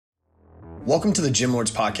Welcome to the Gym Lords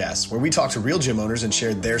Podcast, where we talk to real gym owners and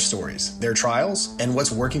share their stories, their trials, and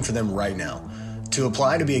what's working for them right now. To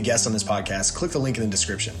apply to be a guest on this podcast, click the link in the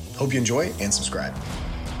description. Hope you enjoy and subscribe.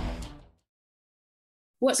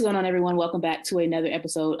 What's going on, everyone? Welcome back to another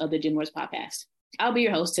episode of the Gym Lords Podcast. I'll be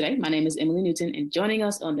your host today. My name is Emily Newton, and joining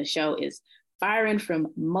us on the show is Byron from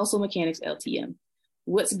Muscle Mechanics LTM.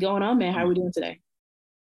 What's going on, man? How are we doing today?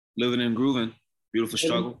 Living and grooving. Beautiful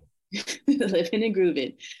struggle. Living and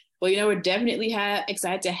grooving. Well, we're definitely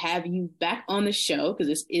excited to have you back on the show because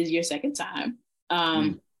this is your second time.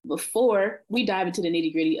 Before we dive into the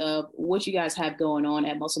nitty gritty of what you guys have going on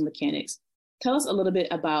at Muscle Mechanics, tell us a little bit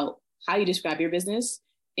about how you describe your business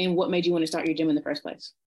and what made you want to start your gym in the first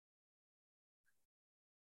place.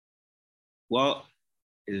 Well,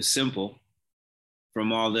 it was simple.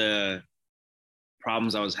 From all the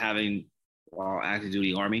problems I was having while active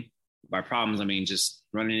duty Army, by problems, I mean just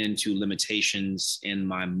running into limitations in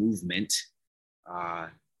my movement. I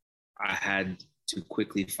had to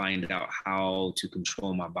quickly find out how to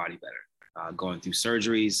control my body better. Going through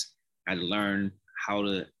surgeries, I had to learn how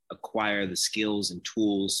to acquire the skills and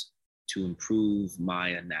tools to improve my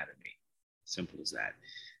anatomy. Simple as that.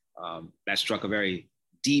 That struck a very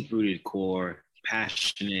deep-rooted core,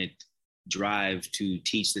 passionate drive to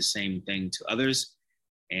teach the same thing to others.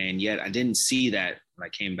 And yet I didn't see that when I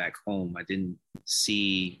came back home. I didn't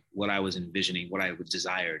see what I was envisioning, what I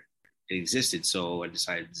desired. It existed, so I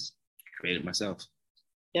decided to create it myself.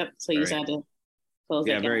 Yep, so you decided to close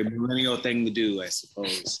that down. Very millennial thing to do, I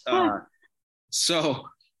suppose. Or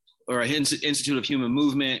Institute of Human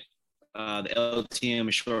Movement, the LTM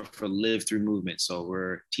is short for Live Through Movement. So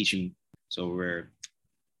we're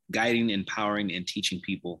guiding, empowering, and teaching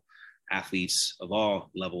people, athletes of all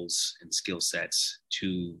levels and skill sets,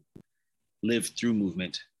 to live through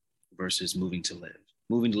movement versus moving to live.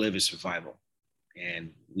 Moving to live is survival,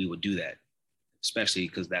 and we would do that, especially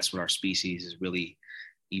because that's what our species has really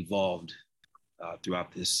evolved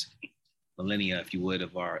throughout this millennia, if you would,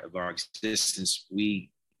 of our existence. We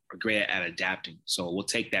are great at adapting, so we'll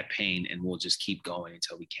take that pain and we'll just keep going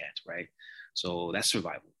until we can't, right? So that's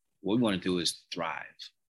survival. What we want to do is thrive.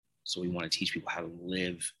 So we want to teach people how to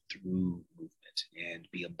live through movement and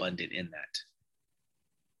be abundant in that.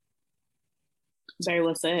 Very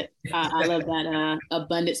well said. I love that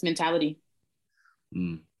abundance mentality.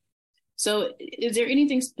 So is there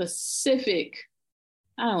anything specific,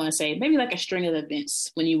 I don't want to say, maybe like a string of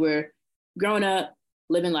events when you were growing up,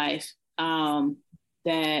 living life, that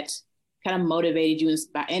kind of motivated you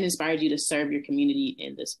and inspired you to serve your community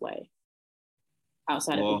in this way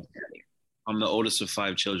outside of earlier? I'm the oldest of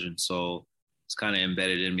 5 children, so it's kind of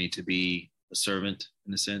embedded in me to be a servant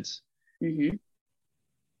in a sense. Mm-hmm.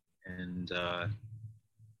 And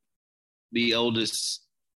the eldest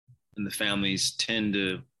in the families tend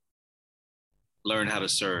to learn how to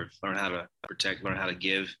serve, learn how to protect, learn how to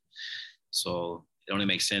give. So it only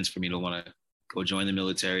makes sense for me to want to go join the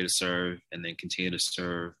military to serve and then continue to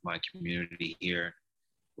serve my community here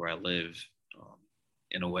where I live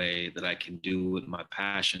in a way that I can do with my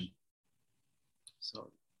passion.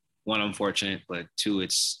 So 1, I'm fortunate, but 2,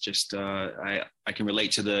 it's just I can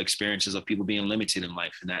relate to the experiences of people being limited in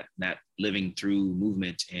life and that living through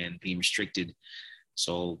movement and being restricted.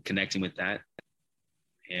 So connecting with that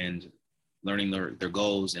and learning their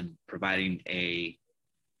goals and providing a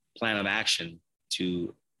plan of action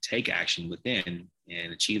to take action within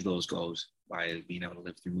and achieve those goals by being able to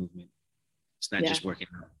live through movement. It's not just working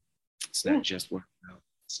out. It's not just working out.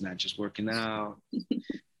 It's not just working out.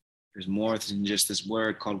 There's more than just this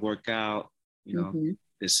word called workout,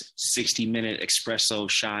 this 60-minute espresso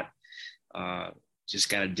shot. Just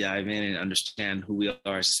got to dive in and understand who we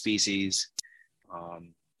are as a species.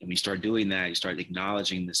 And when you start doing that, you start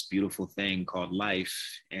acknowledging this beautiful thing called life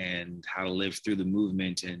and how to live through the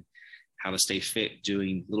movement and how to stay fit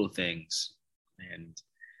doing little things and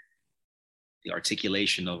the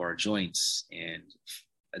articulation of our joints and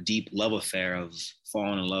a deep love affair of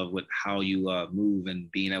falling in love with how you move and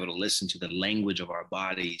being able to listen to the language of our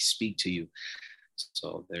body speak to you.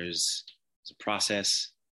 So there's a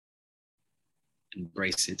process.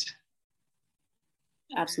 Embrace it.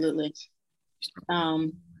 Absolutely.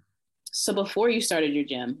 So before you started your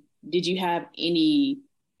gym, did you have any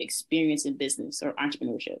experience in business or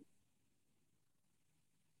entrepreneurship?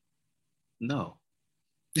 No.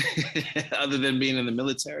 Other than being in the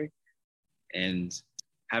military and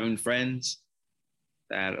having friends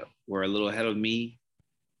that were a little ahead of me,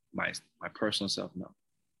 my personal self, no.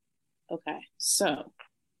 Okay, so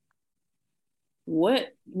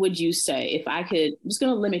what would you say if I'm just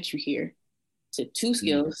going to limit you here to 2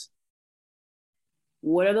 skills.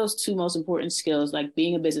 What are those 2 most important skills, like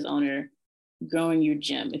being a business owner, growing your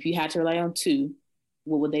gym? If you had to rely on two,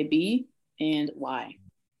 what would they be and why?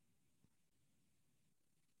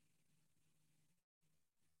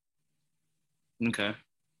 Okay.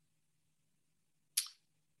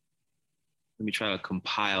 Let me try to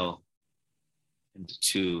compile into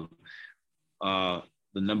two. The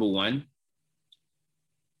number one,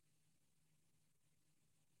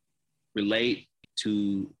 relate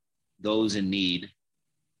to those in need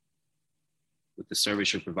with the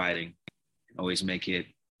service you're providing, and always make it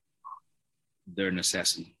their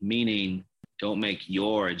necessity. Meaning, don't make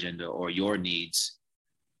your agenda or your needs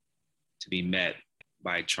to be met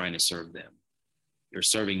by trying to serve them. You're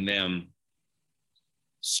serving them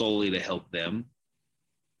solely to help them,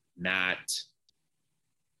 not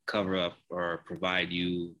cover up or provide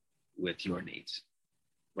you with your needs.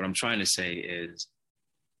 What I'm trying to say is,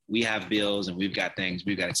 we have bills and we've got things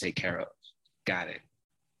we've got to take care of. Got it.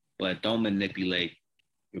 But don't manipulate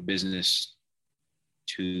your business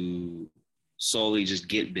to solely just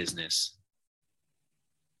get business.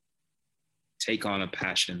 Take on a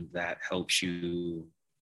passion that helps you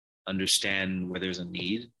understand where there's a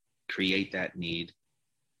need, create that need,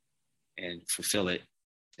 and fulfill it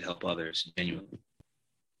to help others genuinely.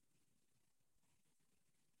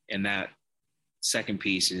 And that second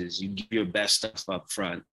piece is, you give your best stuff up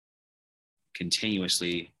front,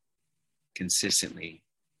 continuously, consistently,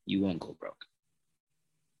 you won't go broke.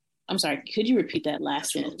 I'm sorry, could you repeat that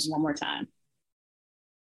last sentence one more time?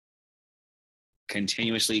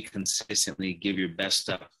 Continuously, consistently give your best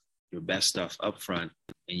stuff up front,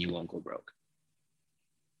 and you won't go broke.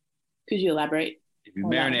 Could you elaborate? If you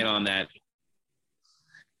marinate on that.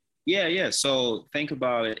 Yeah. So think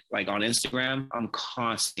about it, like on Instagram, I'm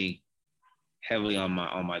constantly heavily on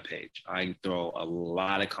my page. I throw a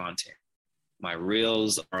lot of content. My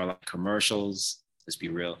reels are like commercials. Let's be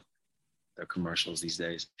real. They're commercials these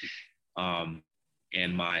days. And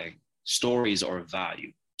my stories are of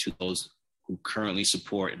value to those who currently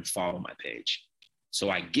support and follow my page.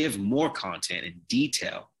 So I give more content and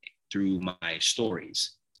detail through my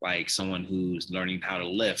stories, like someone who's learning how to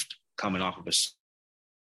lift coming off of a...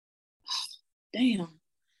 Damn.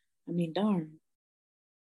 I mean, darn.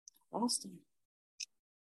 Lost him.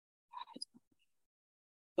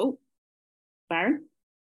 Oh, Byron?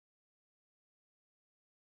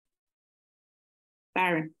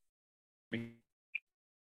 Byron.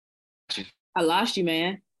 I lost you,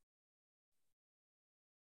 man.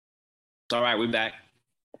 It's all right, we're back.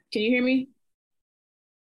 Can you hear me?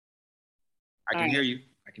 I can hear you.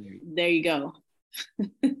 There you go.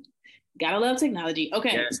 Gotta love technology.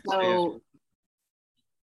 Okay, yes, so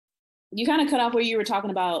you kind of cut off where you were talking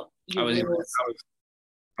about. I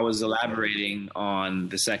was elaborating on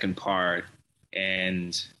the second part,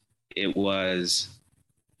 and it was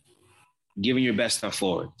giving your best stuff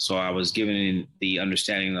forward. So I was giving the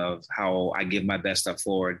understanding of how I give my best stuff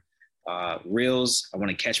forward. Reels, I want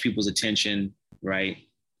to catch people's attention, right?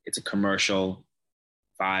 It's a commercial,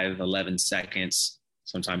 5, 11 seconds,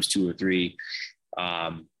 sometimes 2 or 3,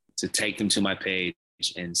 to take them to my page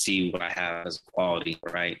and see what I have as quality,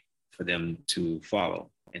 right? For them to follow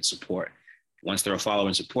and support. Once they're a follower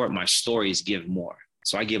and support, my stories give more.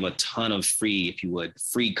 So I give a ton of free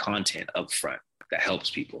content up front that helps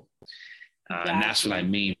people. And that's what I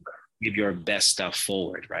mean. Give your best stuff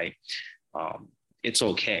forward, right? It's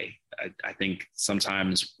okay. I think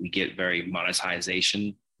sometimes we get very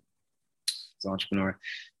monetization as an entrepreneur.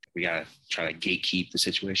 We got to try to gatekeep the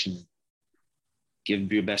situation.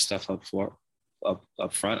 Give your best stuff up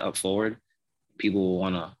front, up forward. People will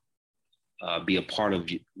want to be a part of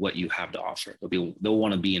what you have to offer. They'll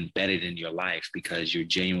want to be embedded in your life because you're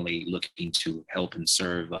genuinely looking to help and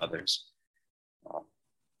serve others.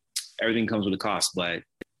 Everything comes with a cost, but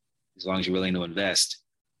as long as you're willing to invest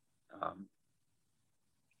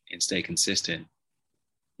and stay consistent,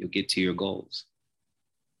 you'll get to your goals.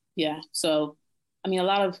 Yeah. So, I mean, a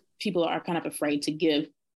lot of people are kind of afraid to give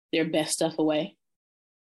their best stuff away.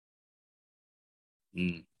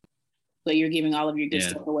 But you're giving all of your good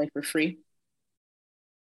stuff away for free.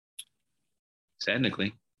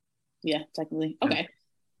 Technically. Yeah, technically. Okay.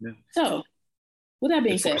 Yeah. So, with that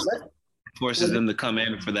being said, forces them to come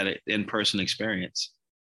in for that in-person experience.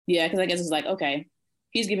 Yeah, because I guess it's like, okay,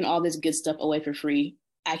 he's giving all this good stuff away for free.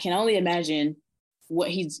 I can only imagine what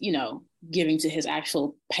he's, giving to his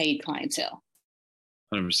actual paid clientele.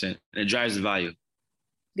 100%. It drives the value.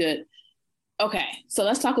 Good. Okay, so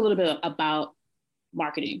let's talk a little bit about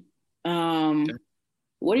marketing. Okay.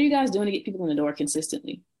 What are you guys doing to get people in the door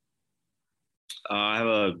consistently? I have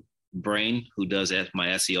a brain who does my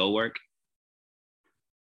SEO work.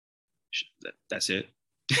 That's it.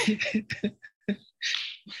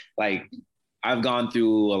 Like, I've gone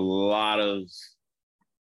through a lot of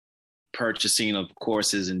purchasing of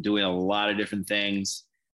courses and doing a lot of different things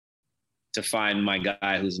to find my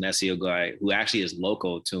guy who's an SEO guy who actually is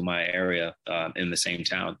local to my area in the same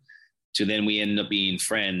town. So then we end up being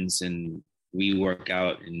friends and we work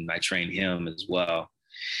out and I train him as well.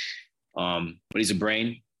 But he's a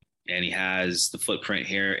brain and he has the footprint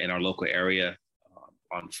here in our local area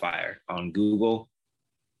on fire on Google.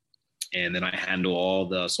 And then I handle all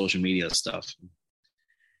the social media stuff,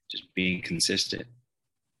 just being consistent.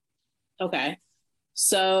 Okay.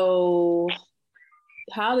 So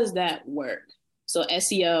how does that work? So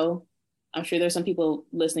SEO, I'm sure there's some people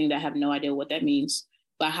listening that have no idea what that means,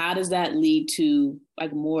 but how does that lead to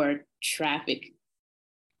like more traffic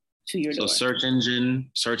to your door? So search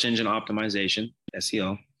engine optimization,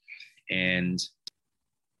 SEO, and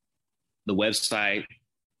the website,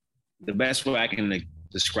 the best way I can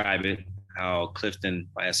describe it, how Clifton,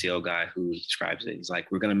 my SEO guy who describes it, he's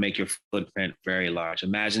like, we're going to make your footprint very large.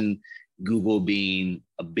 Imagine Google being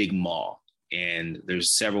a big mall. And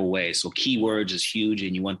there's several ways. So keywords is huge,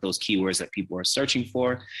 and you want those keywords that people are searching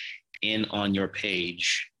for in on your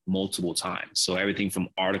page multiple times. So everything from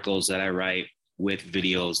articles that I write with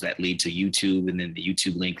videos that lead to YouTube, and then the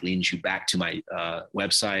YouTube link leads you back to my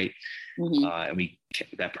website. Mm-hmm. And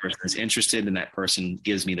that person is interested, and that person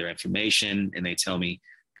gives me their information, and they tell me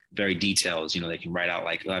very details. They can write out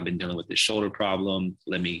like, oh, I've been dealing with this shoulder problem.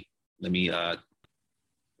 Let me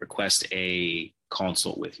request a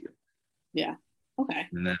consult with you. Yeah. Okay.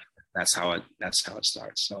 And then that's how it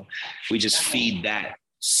starts. So we just feed that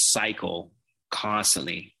cycle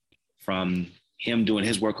constantly, from him doing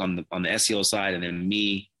his work on the SEO side, and then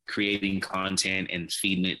me creating content and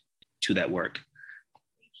feeding it to that work.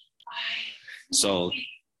 So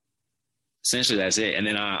essentially that's it. And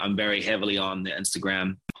then I'm very heavily on the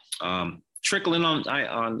Instagram, trickling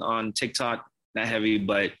on TikTok, not heavy,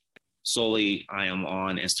 but solely I am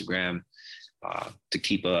on Instagram. To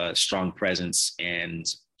keep a strong presence and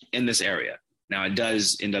in this area. Now it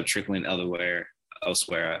does end up trickling elsewhere.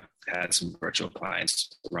 I've had some virtual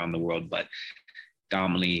clients around the world, but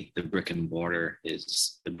dominantly the brick and mortar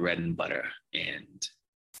is the bread and butter. And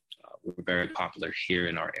we're very popular here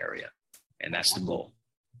in our area. And that's the goal.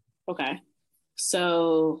 Okay.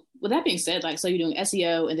 So with that being said, so you're doing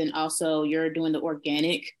SEO and then also you're doing the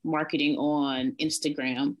organic marketing on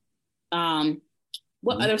Instagram.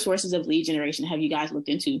 What other sources of lead generation have you guys looked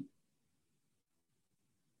into?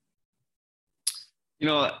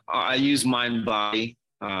 I use MindBody.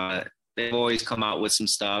 They've always come out with some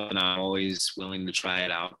stuff, and I'm always willing to try it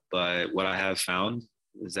out. But what I have found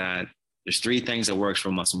is that there's 3 things that works for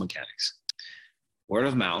muscle mechanics. Word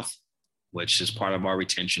of mouth, which is part of our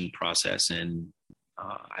retention process, and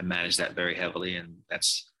I manage that very heavily, and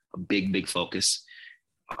that's a big, big focus.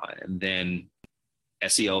 And then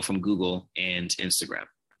SEO from Google and Instagram.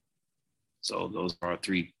 So those are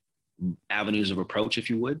 3 avenues of approach, if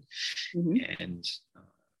you would. Mm-hmm. And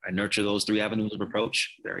I nurture those 3 avenues of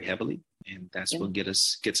approach very heavily. And that's what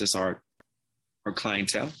gets us our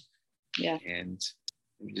clientele. Yeah. And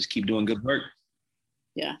we just keep doing good work.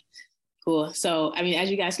 Yeah. Cool. So, as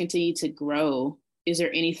you guys continue to grow, is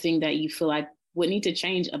there anything that you feel like would need to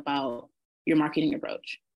change about your marketing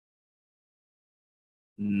approach?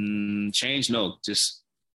 Change? No, just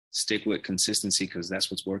stick with consistency, because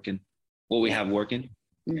that's what's working. What we have working,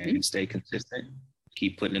 mm-hmm. and stay consistent.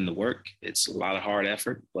 Keep putting in the work. It's a lot of hard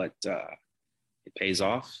effort, but it pays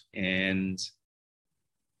off. And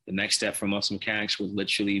the next step for muscle mechanics would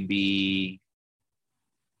literally be,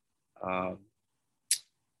 I've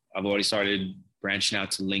already started branching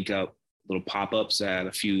out to link up little pop-ups at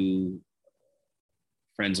a few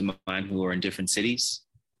friends of mine who are in different cities,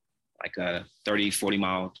 like a 30, 40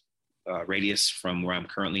 mile radius from where I'm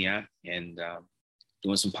currently at, and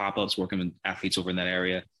doing some pop-ups, working with athletes over in that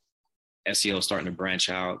area. SEO starting to branch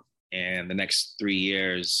out, and the next 3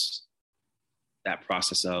 years, that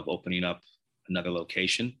process of opening up another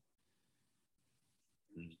location.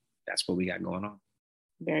 And that's what we got going on.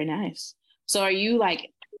 Very nice. So are you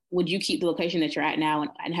would you keep the location that you're at now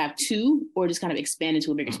and have 2, or just kind of expand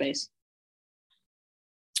into a bigger space?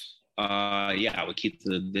 Yeah, I would keep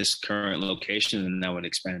this current location, and I would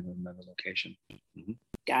expand to another location. Mm-hmm.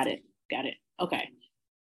 Got it. Okay.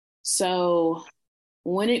 So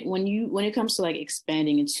when it comes to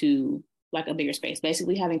expanding into a bigger space,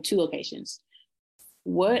 basically having 2 locations,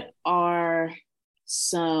 what are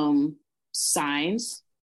some signs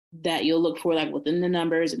that you'll look for within the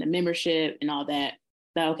numbers and the membership and all that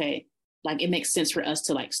okay, it makes sense for us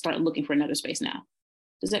to start looking for another space now?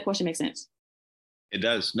 Does that question make sense? It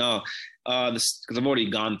does. No, because I've already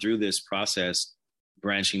gone through this process,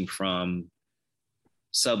 branching from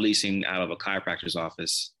subleasing out of a chiropractor's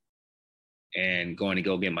office and going to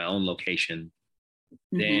go get my own location,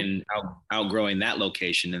 then outgrowing that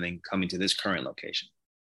location and then coming to this current location.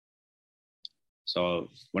 So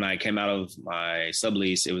when I came out of my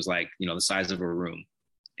sublease, it was like, the size of a room,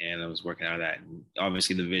 and I was working out of that. And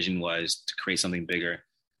obviously the vision was to create something bigger,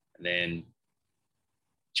 and then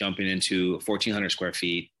jumping into 1,400 square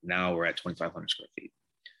feet. Now we're at 2,500 square feet.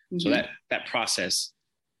 So that process,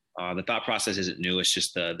 the thought process isn't new. It's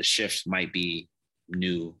just the shift might be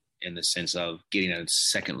new in the sense of getting a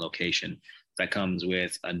second location that comes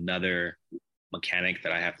with another mechanic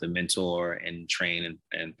that I have to mentor and train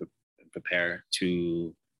and prepare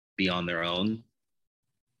to be on their own,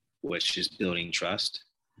 which is building trust.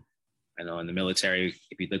 I know in the military,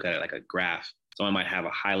 if you look at it like a graph, someone might have a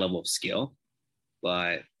high level of skill,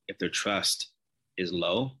 but if their trust is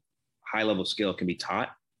low, high level skill can be taught,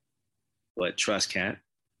 but trust can't.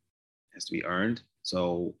 It has to be earned.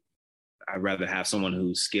 So I'd rather have someone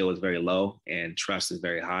whose skill is very low and trust is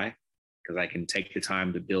very high, because I can take the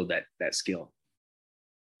time to build that skill.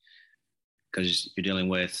 Because you're dealing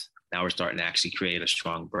with, now we're starting to actually create a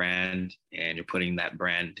strong brand, and you're putting that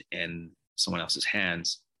brand in someone else's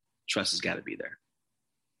hands. Trust has got to be there.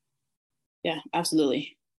 Yeah,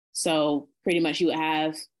 absolutely. So pretty much you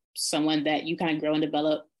have someone that you kind of grow and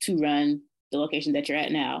develop to run the location that you're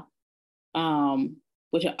at now,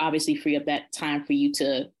 which will obviously free up that time for you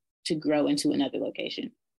to grow into another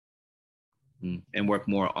location. And work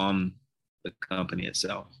more on the company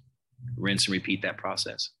itself. Rinse and repeat that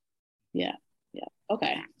process. Yeah.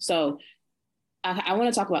 Okay. So I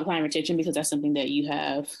want to talk about client retention, because that's something that you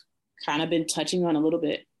have kind of been touching on a little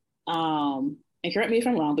bit. And correct me if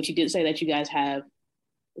I'm wrong, but you did say that you guys have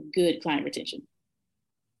good client retention.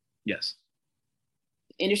 Yes.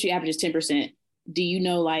 Industry average is 10%. Do you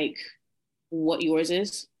know what yours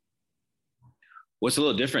is? Well, it's a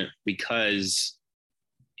little different because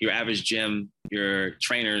your average gym, your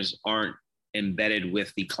trainers aren't embedded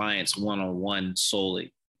with the clients one-on-one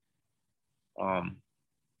solely.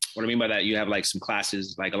 What I mean by that, you have some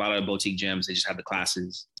classes, a lot of boutique gyms, they just have the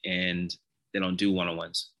classes and they don't do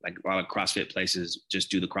one-on-ones. A lot of CrossFit places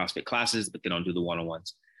just do the CrossFit classes, but they don't do the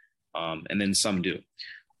one-on-ones. And then some do.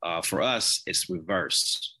 For us, it's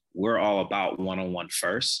reversed. We're all about one-on-one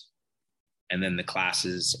first, and then the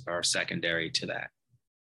classes are secondary to that.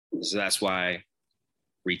 So that's why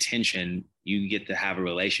retention, you get to have a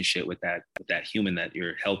relationship with that human that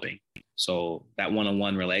you're helping. So that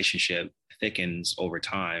one-on-one relationship thickens over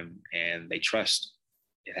time, and they trust.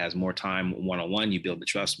 It has more time one-on-one, you build the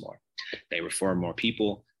trust more. They refer more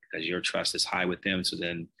people because your trust is high with them. So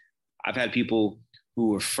then I've had people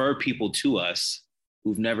who refer people to us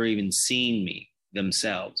who've never even seen me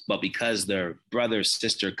themselves, but because their brother,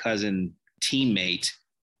 sister, cousin, teammate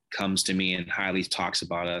comes to me and highly talks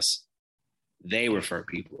about us, they refer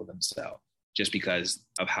people themselves just because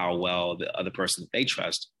of how well the other person that they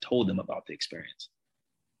trust told them about the experience.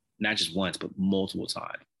 Not just once, but multiple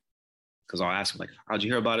times. Because I'll ask them, how'd you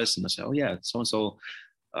hear about us? And they'll say, oh yeah, so-and-so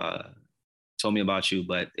told me about you,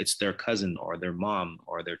 but it's their cousin or their mom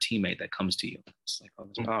or their teammate that comes to you. It's oh,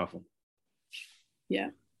 that's powerful.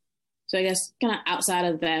 Yeah. So I guess kind of outside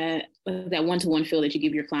of that one-to-one feel that you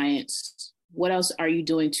give your clients, what else are you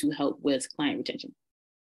doing to help with client retention?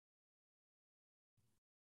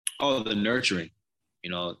 Oh, the nurturing.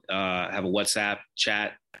 Have a WhatsApp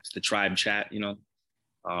chat, the tribe chat.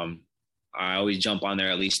 I always jump on there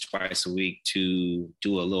at least twice a week to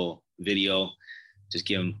do a little video. Just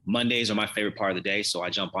give them, Mondays are my favorite part of the day, so I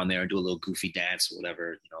jump on there and do a little goofy dance or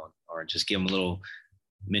whatever, or just give them a little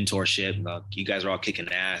mentorship. You guys are all kicking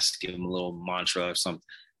ass. Give them a little mantra or something.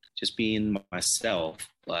 Just being myself,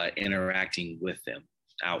 but interacting with them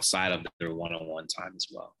outside of their one-on-one time as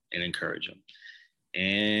well, and encourage them.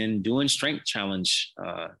 And doing strength challenges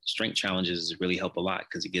really help a lot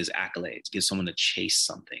because it gives accolades, gives someone to chase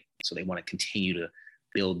something. So they want to continue to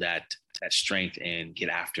build that strength and get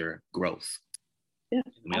after growth. Yeah,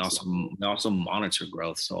 we also monitor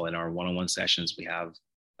growth. So in our one-on-one sessions, we have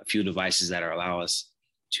a few devices that allow us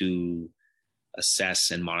to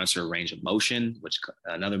assess and monitor range of motion, which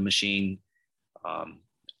another machine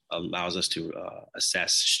allows us to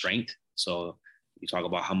assess strength. So you talk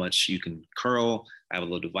about how much you can curl. I have a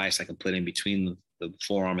little device I can put in between the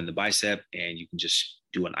forearm and the bicep, and you can just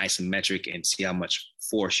do an isometric and see how much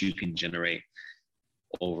force you can generate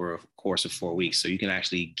over a course of 4 weeks. So you can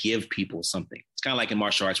actually give people something. It's kind of like in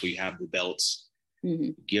martial arts where you have the belts.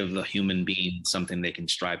 Mm-hmm. Give the human being something they can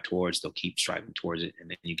strive towards. They'll keep striving towards it, and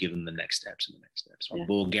then you give them the next steps and the next steps. Yeah.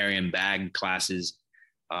 Bulgarian bag classes,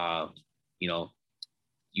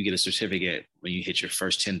 you get a certificate when you hit your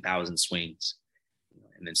first 10,000 swings.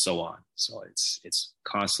 and then so on. So it's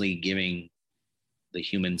constantly giving the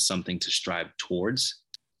human something to strive towards,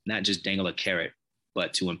 not just dangle a carrot,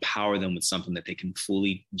 but to empower them with something that they can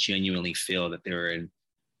fully, genuinely feel that they're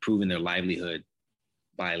improving their livelihood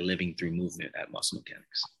by living through movement at Muscle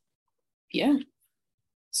Mechanics. Yeah.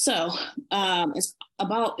 So it's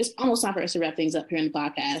almost time for us to wrap things up here in the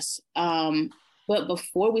podcast. But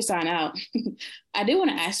before we sign out, I do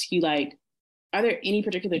want to ask you, like, are there any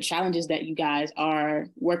particular challenges that you guys are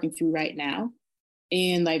working through right now?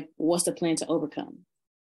 And like, what's the plan to overcome?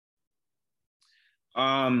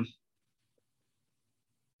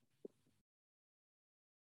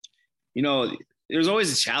 There's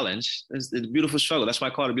always a challenge. There's a beautiful struggle. That's why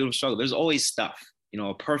I call it a beautiful struggle. There's always stuff.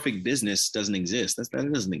 A perfect business doesn't exist. That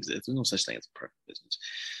doesn't exist. There's no such thing as a perfect business.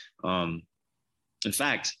 In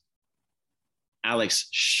fact, Alex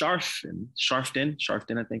Sharfton,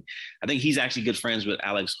 I think he's actually good friends with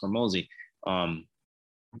Alex Hormozy. Alex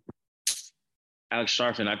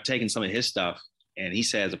Sharfton, I've taken some of his stuff, and he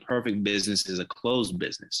says a perfect business is a closed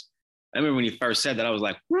business. I remember when you first said that, I was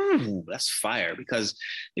like, that's fire. Because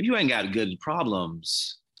if you ain't got good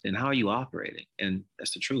problems, then how are you operating? And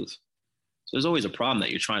that's the truth. So there's always a problem that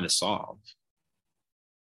you're trying to solve.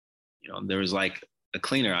 There was like a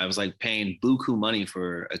cleaner. I was like paying buku money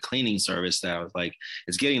for a cleaning service that I was like,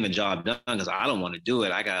 it's getting the job done because I don't want to do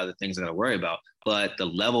it. I got other things I got to worry about. But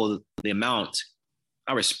the amount,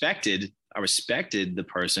 I respected the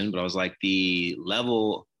person, but I was like, the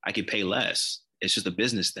level I could pay less. It's just a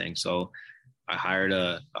business thing. So I hired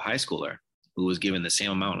a high schooler who was given the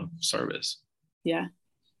same amount of service. Yeah.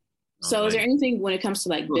 So is there anything when it comes to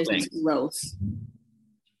like business growth?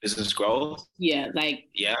 Business growth? Yeah. Like,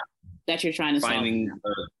 yeah, that you're trying to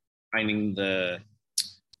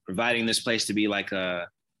providing this place to be like a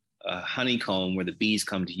honeycomb where the bees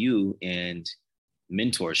come to you, and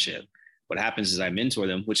mentorship. What happens is I mentor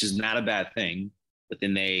them, which is not a bad thing, but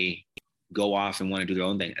then they go off and want to do their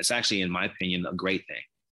own thing. It's actually, in my opinion, a great thing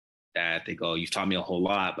that they go, you've taught me a whole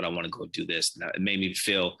lot, but I want to go do this. And it made me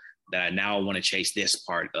feel that now I want to chase this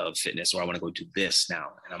part of fitness, or I want to go do this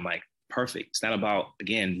now. And I'm like, perfect. It's not about,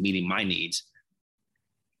 again, meeting my needs.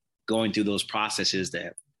 Going through those processes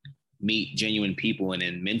to meet genuine people and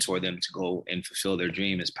then mentor them to go and fulfill their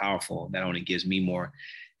dream is powerful. That only gives me more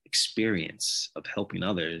experience of helping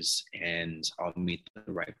others, and I'll meet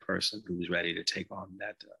the right person who's ready to take on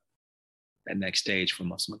that next stage for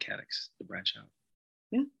Muscle Mechanics to branch out.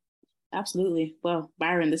 Yeah, absolutely. Well,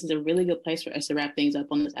 Byron, this is a really good place for us to wrap things up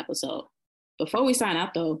on this episode. Before we sign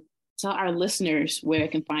out, though, tell our listeners where they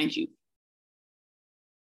can find you.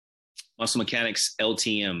 Muscle Mechanics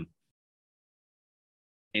LTM.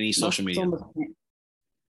 Any social media.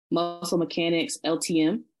 Muscle Mechanics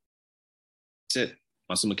LTM. That's it.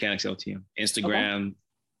 Muscle Mechanics LTM. Instagram, okay.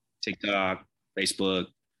 TikTok, Facebook,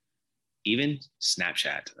 even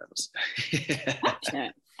Snapchat.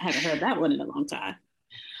 Snapchat. I haven't heard that one in a long time.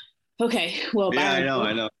 Okay. Well, yeah,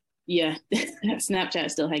 I know. Yeah. Snapchat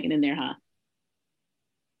is still hanging in there, huh?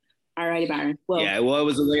 All righty, Byron. Well, yeah, well, it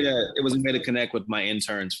was a way to connect with my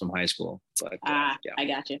interns from high school. But, yeah. I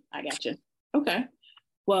got you. Okay.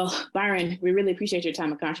 Well, Byron, we really appreciate your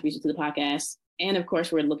time and contribution to the podcast. And of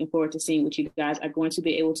course, we're looking forward to seeing what you guys are going to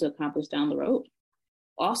be able to accomplish down the road.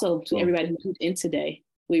 Also, to everybody who tuned in today,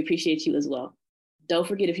 we appreciate you as well. Don't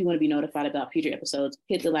forget, if you want to be notified about future episodes,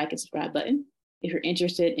 hit the like and subscribe button. If you're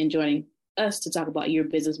interested in joining us to talk about your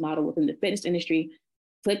business model within the fitness industry,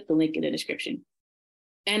 click the link in the description.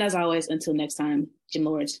 And as always, until next time, Gym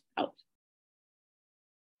Lords out.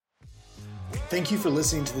 Thank you for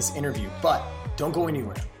listening to this interview, but don't go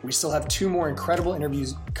anywhere. We still have 2 more incredible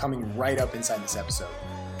interviews coming right up inside this episode.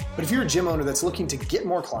 But if you're a gym owner that's looking to get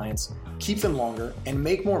more clients, keep them longer, and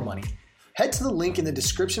make more money, head to the link in the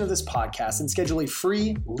description of this podcast and schedule a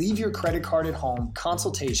free leave your credit card at home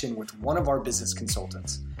consultation with one of our business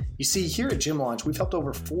consultants. You see, here at Gym Launch, we've helped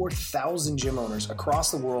over 4,000 gym owners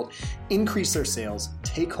across the world increase their sales,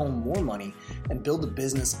 take home more money, and build the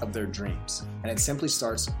business of their dreams. And it simply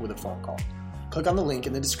starts with a phone call. Click on the link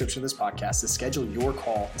in the description of this podcast to schedule your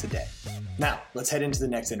call today. Now, let's head into the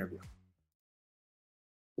next interview.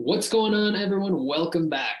 What's going on, everyone? Welcome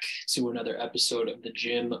back to another episode of the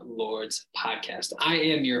Gym Lords podcast. I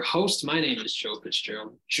am your host. My name is Joe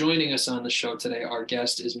Fitzgerald. Joining us on the show today, our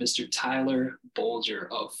guest is Mr. Tyler Bolger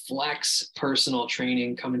of Flex Personal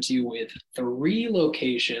Training, coming to you with 3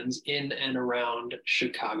 locations in and around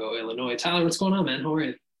Chicago, Illinois. Tyler, what's going on, man? How are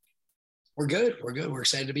you? We're good. We're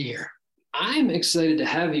excited to be here. I'm excited to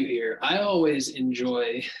have you here. I always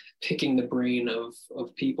enjoy picking the brain of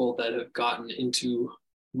people that have gotten into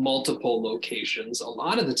multiple locations. A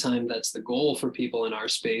lot of the time, that's the goal for people in our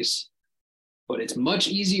space. but it's much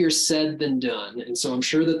easier said than done. And so I'm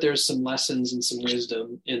sure that there's some lessons and some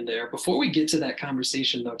wisdom in there. Before we get to that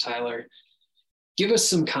conversation though, Tyler, give us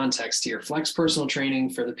some context here. Flex Personal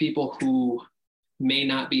Training, for the people who may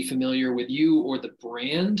not be familiar with you or the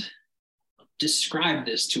brand, describe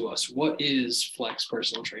this to us. What is Flex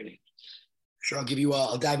Personal Training? Sure,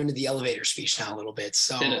 I'll dive into the elevator speech now a little bit.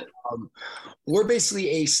 So we're basically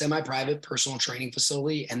a semi-private personal training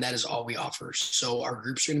facility, and that is all we offer. So our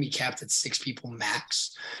groups are going to be capped at 6 people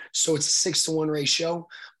max. So it's a 6-to-1 ratio.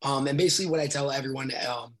 And basically what I tell everyone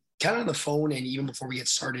kind of on the phone and even before we get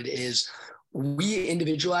started is we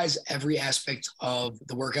individualize every aspect of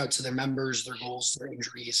the workout to their members, their goals, their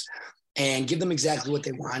injuries, and give them exactly what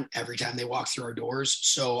they want every time they walk through our doors.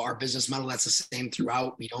 So our business model, that's the same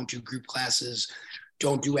throughout. We don't do group classes,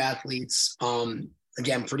 don't do athletes.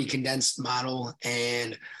 Again, pretty condensed model.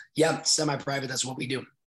 And yeah, semi-private, that's what we do.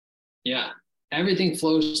 Yeah, everything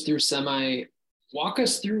flows through semi. Walk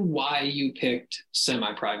us through why you picked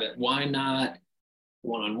semi-private. Why not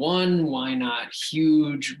one-on-one? Why not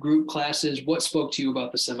huge group classes? What spoke to you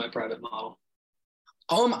about the semi-private model?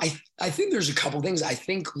 I think there's a couple things. I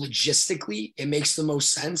think logistically, it makes the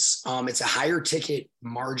most sense. It's a higher ticket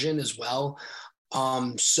margin as well.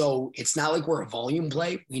 So it's not like we're a volume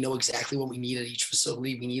play. We know exactly what we need at each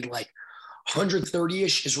facility. We need like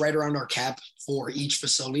 130-ish is right around our cap for each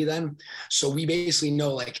facility then. So we basically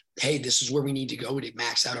know like, hey, this is where we need to go to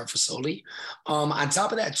max out our facility. On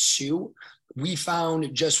top of that too, we found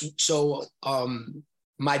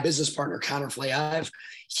my business partner, Connor Flayev,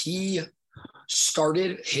 he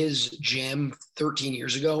started his gym 13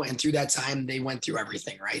 years ago. And through that time, they went through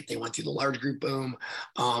everything, right? They went through the large group boom.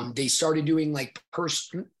 They started doing like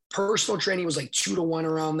personal training was like 2-to-1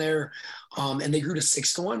 around there. And they grew to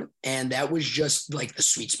 6-to-1. And that was just like the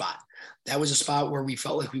sweet spot. That was a spot where we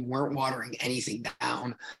felt like we weren't watering anything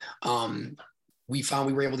down. We found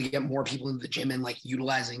we were able to get more people into the gym and like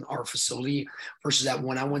utilizing our facility versus that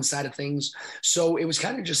one-on-one side of things. So it was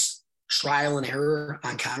kind of just trial and error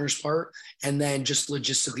on Connor's part. And then just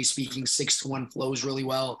logistically speaking, 6-to-1 flows really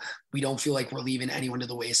well. We don't feel like we're leaving anyone to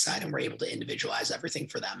the wayside and we're able to individualize everything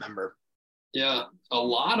for that member. Yeah. A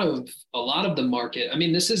lot of the market, I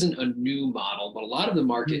mean, this isn't a new model, but a lot of the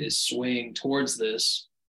market is swaying towards this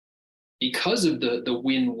because of the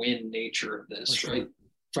win-win nature of this, sure. Right?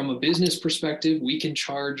 From a business perspective, we can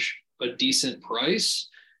charge a decent price.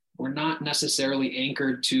 We're not necessarily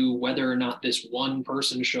anchored to whether or not this one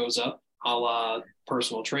person shows up, a la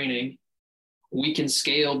personal training. We can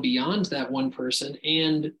scale beyond that one person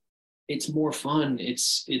and it's more fun.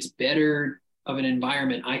 It's better of an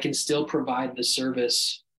environment. I can still provide the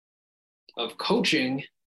service of coaching,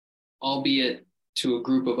 albeit to a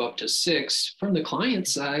group of up to 6. From the client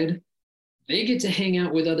side, they get to hang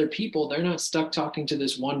out with other people. They're not stuck talking to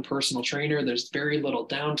this one personal trainer. There's very little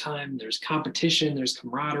downtime. There's competition. There's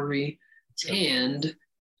camaraderie. And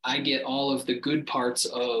I get all of the good parts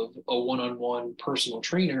of a one-on-one personal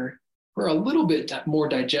trainer for a little bit more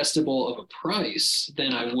digestible of a price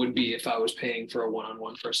than I would be if I was paying for a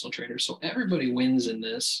one-on-one personal trainer. So everybody wins in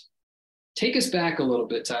this. Take us back a little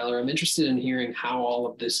bit, Tyler. I'm interested in hearing how all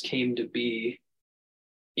of this came to be.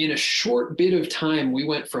 In a short bit of time, we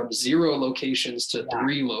went from 0 locations to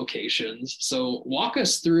 3 locations. So walk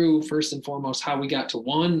us through, first and foremost, how we got to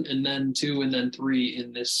 1 and then 2 and then 3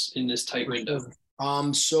 in this tight window.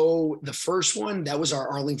 So the first one, that was our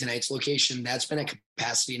Arlington Heights location. That's been at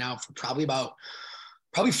capacity now for probably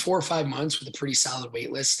 4 or 5 months with a pretty solid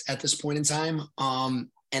wait list at this point in time.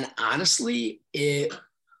 And honestly, it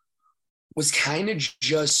was kind of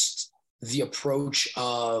just the approach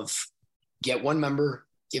of get one member,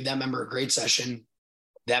 give that member a great session.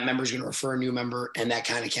 That member is going to refer a new member, and that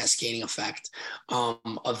kind of cascading effect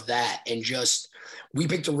of that. And just, we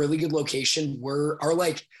picked a really good location where our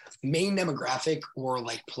like main demographic or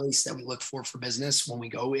like place that we look for business when we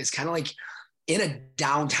go is kind of like in a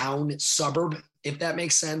downtown suburb, if that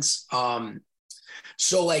makes sense.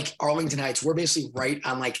 So like Arlington Heights, we're basically right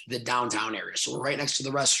on like the downtown area. So we're right next to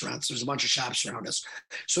the restaurants. There's a bunch of shops around us.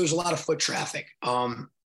 So there's a lot of foot traffic. And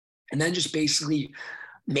then just basically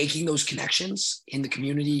making those connections in the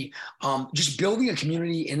community, just building a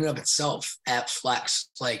community in and of itself at Flex.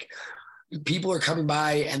 Like people are coming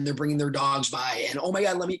by and they're bringing their dogs by and, oh my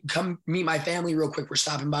God, let me come meet my family real quick. We're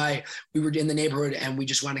stopping by. We were in the neighborhood and we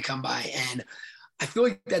just want to come by. And I feel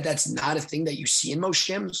like that's not a thing that you see in most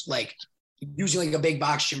gyms. Like using like a big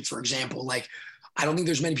box gym, for example, like I don't think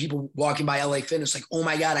there's many people walking by LA Fitness like, oh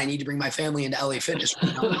my God, I need to bring my family into LA Fitness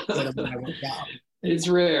right now. It's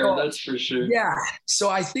rare, that's for sure. Yeah. So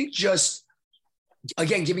I think just,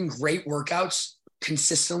 again, giving great workouts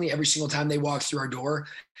consistently every single time they walk through our door,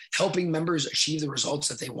 helping members achieve the results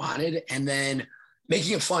that they wanted, and then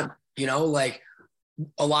making it fun. You know, like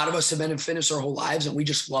a lot of us have been in fitness our whole lives and we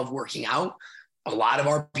just love working out. A lot of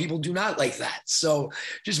our people do not like that. So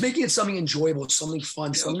just making it something enjoyable, something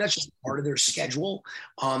fun, something that's just part of their schedule,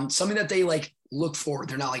 something that they like look forward.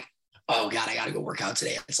 They're not like, oh God, I got to go work out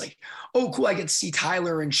today. It's like, oh, cool. I get to see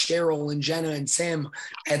Tyler and Cheryl and Jenna and Sam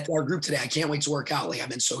at our group today. I can't wait to work out. Like I've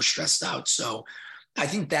been so stressed out. So I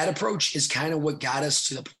think that approach is kind of what got us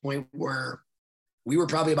to the point where we were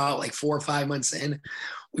probably about like 4 or 5 months in.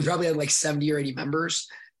 We probably had like 70 or 80 members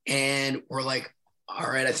and we're like, all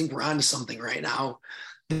right, I think we're on to something right now.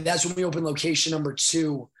 That's when we opened location number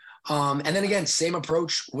 2. And then again, same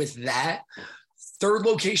approach with that. Third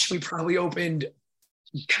location, we probably opened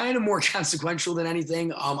kind of more consequential than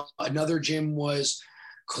anything. Another gym was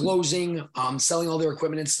closing, selling all their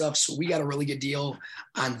equipment and stuff. So we got a really good deal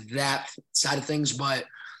on that side of things. But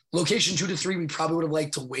location 2 to 3, we probably would have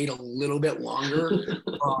liked to wait a little bit longer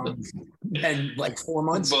than like 4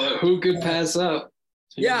 months. But who could pass up?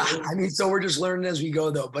 Yeah. I mean, so we're just learning as we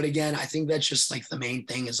go though. But again, I think that's just like the main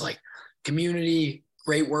thing is like community,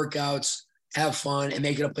 great workouts, have fun, and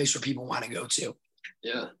make it a place where people want to go to.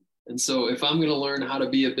 Yeah. And so if I'm going to learn how to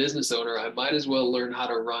be a business owner, I might as well learn how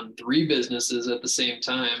to run 3 businesses at the same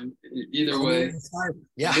time. Either way,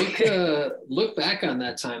 yeah. Look back on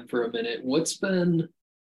that time for a minute. What's been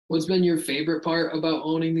your favorite part about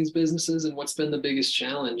owning these businesses, and what's been the biggest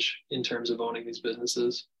challenge in terms of owning these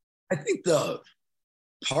businesses? I think the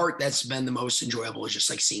part that's been the most enjoyable is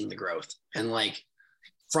just like seeing the growth, and like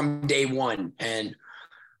from day one and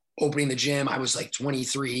opening the gym, I was like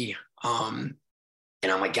 23.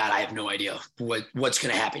 And I'm like, God, I have no idea what's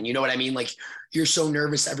going to happen. You know what I mean? Like you're so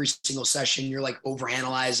nervous every single session. You're like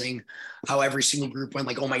overanalyzing how every single group went.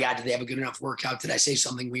 Like, oh my God, did they have a good enough workout? Did I say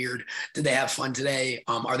something weird? Did they have fun today?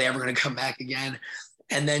 Are they ever going to come back again?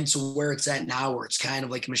 And then to where it's at now, where it's kind of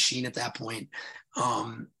like a machine at that point.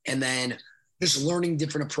 And then just learning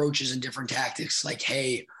different approaches and different tactics. Like,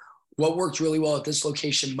 hey, what worked really well at this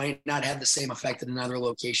location might not have the same effect at another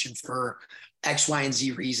location for X, Y, and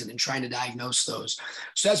Z reason, and trying to diagnose those.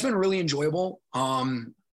 So that's been really enjoyable.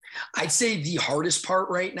 I'd say the hardest part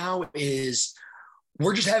right now is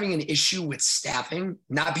we're just having an issue with staffing,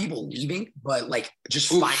 not people leaving, but like just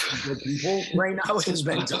finding good people right now has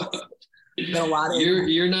been tough. Been a lot of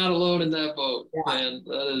you're not alone in that boat, yeah. Man.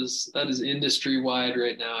 That is industry wide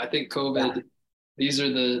right now. I think COVID, these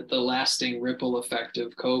are the lasting ripple effect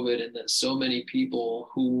of COVID, and that so many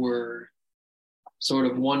people who were sort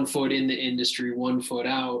of 1 foot in the industry, 1 foot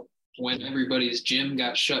out, when everybody's gym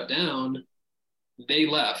got shut down, they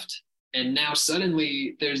left. And now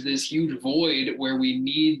suddenly there's this huge void where we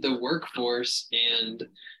need the workforce, and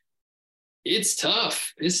it's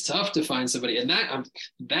tough. It's tough to find somebody. And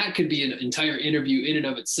that could be an entire interview in and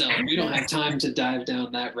of itself. We don't have time to dive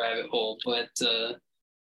down that rabbit hole, but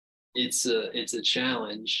it's a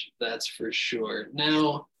challenge, that's for sure.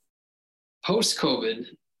 Now, post-COVID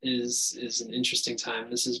is an interesting time.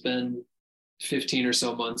 This has been 15 or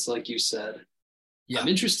so months, like you said. Yeah. I'm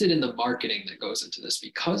interested in the marketing that goes into this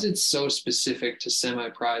because it's so specific to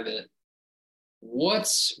semi-private.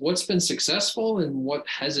 What's been successful and what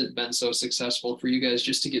hasn't been so successful for you guys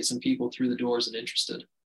just to get some people through the doors and interested?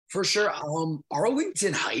 For sure.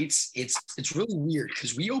 Arlington Heights, it's really weird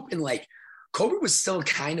because we opened like COVID was still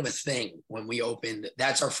kind of a thing when we opened.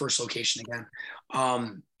 That's our first location again.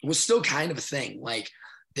 It was still kind of a thing. Like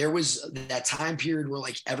there was that time period where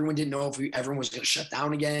like everyone didn't know if everyone was going to shut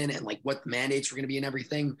down again and like what the mandates were going to be and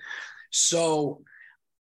everything. So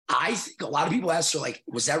I think a lot of people asked her like,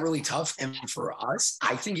 was that really tough? And for us,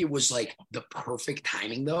 I think it was like the perfect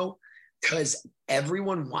timing though, because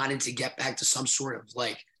everyone wanted to get back to some sort of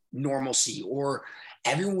like normalcy, or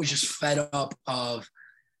everyone was just fed up of,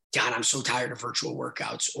 God, I'm so tired of virtual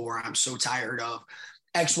workouts, or I'm so tired of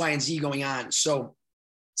X, Y, and Z going on. So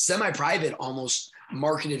semi-private almost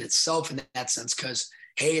marketed itself in that sense because,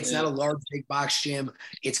 hey, it's not a large big box gym.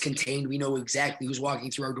 It's contained. We know exactly who's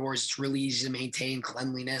walking through our doors. It's really easy to maintain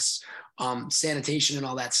cleanliness, sanitation, and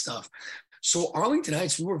all that stuff. So Arlington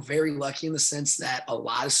Heights, we were very lucky in the sense that a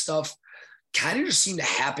lot of stuff kind of just seemed to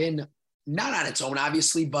happen, not on its own,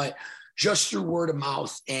 obviously, but just through word of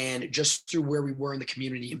mouth and just through where we were in the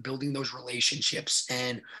community and building those relationships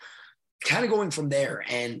and kind of going from there.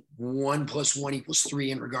 And 1 + 1 =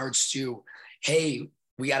 3 in regards to, hey,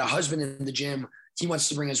 we got a husband in the gym. He wants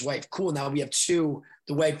to bring his wife. Cool. Now we have 2.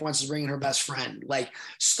 The wife wants to bring in her best friend. Like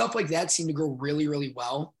stuff like that seemed to go really, really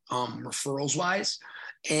well, referrals wise.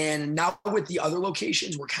 And now with the other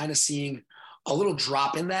locations, we're kind of seeing a little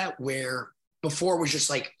drop in that, where before it was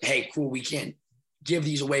just like, hey, cool, we can't give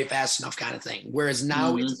these away fast enough kind of thing. Whereas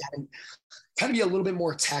now it's kind of be a little bit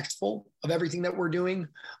more tactful of everything that we're doing.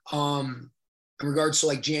 In regards to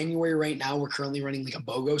like January right now, we're currently running like a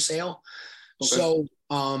BOGO sale. Okay. So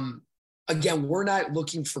again, we're not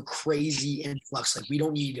looking for crazy influx. Like we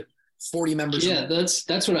don't need 40 members. Yeah, that's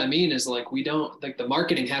what I mean is like we don't like the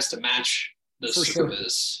marketing has to match the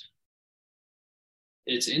service. Sure.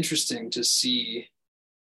 It's interesting to see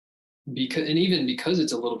because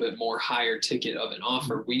it's a little bit more higher ticket of an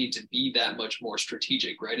offer, we need to be that much more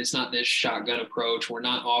strategic, right? It's not this shotgun approach. We're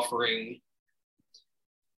not offering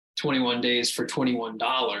 21 days for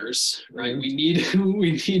 $21, right? We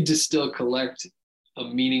need to still collect a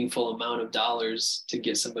meaningful amount of dollars to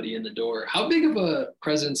get somebody in the door. How big of a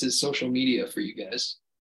presence is social media for you guys?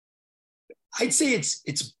 I'd say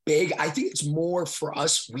it's big. I think it's more for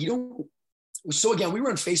us. So again, we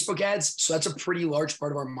run Facebook ads. So that's a pretty large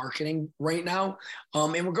part of our marketing right now.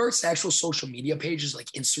 In regards to actual social media pages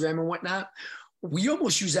like Instagram and whatnot, we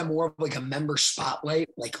almost use that more of like a member spotlight,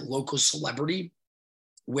 like local celebrity,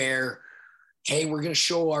 where, hey, we're going to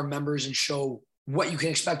show our members and show what you can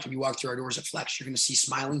expect when you walk through our doors at Flex. You're going to see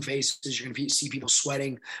smiling faces. You're going to see people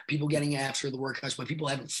sweating, people getting after the workouts, but people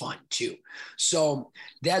having fun too. So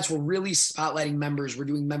we're really spotlighting members. We're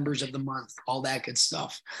doing members of the month, all that good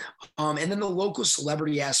stuff. And then the local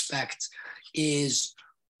celebrity aspect is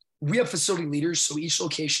we have facility leaders. So each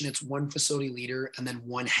location, it's one facility leader and then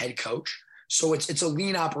one head coach. So it's a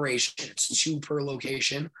lean operation. It's 2 per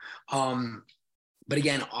location. But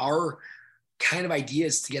again, our kind of idea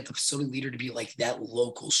is to get the facility leader to be like that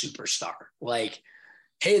local superstar. Like,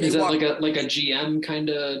 hey, is that like a GM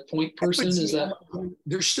kind of point person? Is that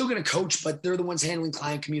they're still going to coach, but they're the ones handling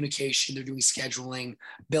client communication. They're doing scheduling,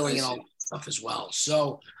 billing, and all that stuff as well.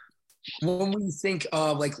 So when we think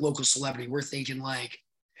of like local celebrity, we're thinking like,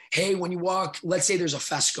 hey, when you walk, let's say there's a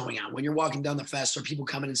fest going on. When you're walking down the fest, are people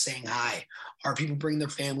coming and saying hi? Are people bringing their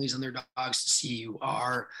families and their dogs to see you?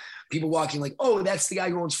 Are people walking like, oh, that's the guy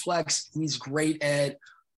who owns Flex. He's great at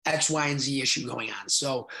X, Y, and Z issue going on.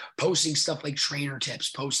 So posting stuff like trainer tips,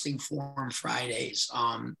 posting Forum Fridays,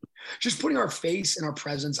 just putting our face and our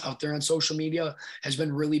presence out there on social media has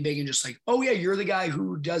been really big. And just like, oh yeah, you're the guy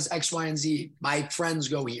who does X, Y, and Z. My friends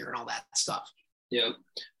go here and all that stuff. Yeah.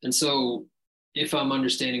 And so if I'm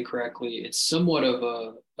understanding correctly, it's somewhat of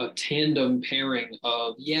a tandem pairing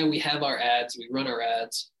of, yeah, we have our ads, we run our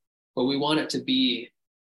ads, but we want it to be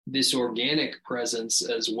this organic presence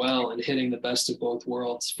as well and hitting the best of both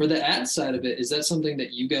worlds. For the ad side of it, is that something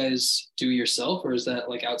that you guys do yourself or is that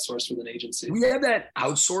like outsourced with an agency? We have that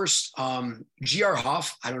outsourced. GR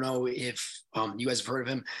Huff, I don't know if you guys have heard of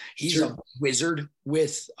him. He's a wizard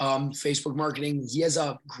with Facebook marketing. He has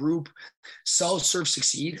a group, Sell, Serve,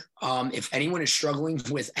 Succeed. If anyone is struggling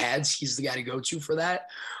with ads, he's the guy to go to for that.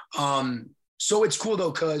 So it's cool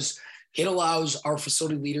though, because it allows our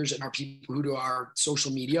facility leaders and our people who do our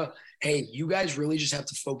social media, hey, you guys really just have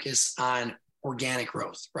to focus on organic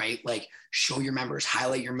growth, right? Like show your members,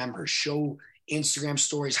 highlight your members, show Instagram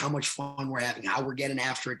stories, how much fun we're having, how we're getting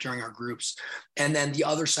after it during our groups. And then the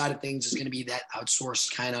other side of things is going to be that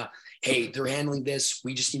outsourced kind of, hey, they're handling this.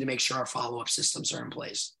 We just need to make sure our follow-up systems are in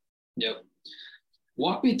place. Yep.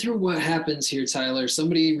 Walk me through what happens here, Tyler.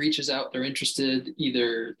 Somebody reaches out, they're interested,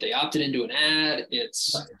 either they opted into an ad,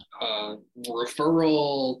 it's a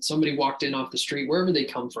referral, somebody walked in off the street, wherever they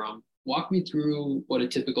come from. Walk me through what a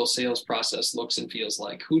typical sales process looks and feels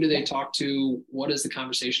like. Who do they talk to? What is the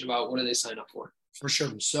conversation about? What do they sign up for? For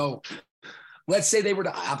sure. So let's say they were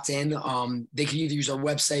to opt in. They could either use our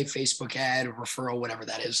website, Facebook ad, referral, whatever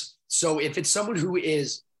that is. So if it's someone who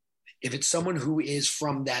is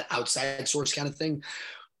from that outside source kind of thing,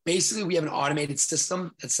 basically we have an automated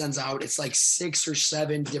system that sends out, it's like 6 or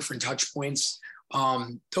 7 different touch points.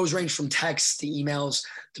 Those range from text to emails,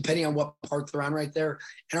 depending on what part they're on right there.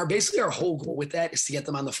 And our whole goal with that is to get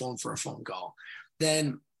them on the phone for a phone call.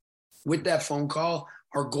 Then with that phone call,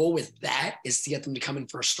 our goal with that is to get them to come in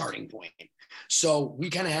for a starting point. So we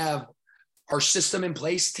kind of have our system in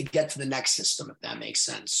place to get to the next system, if that makes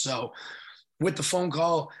sense. So with the phone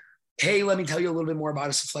call, hey, let me tell you a little bit more about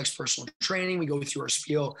us at Flex Personal Training. We go through our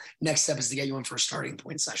spiel. Next step is to get you in for a starting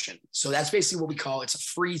point session. So that's basically what we call, it's a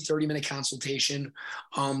free 30-minute consultation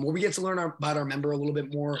where we get to learn about our member a little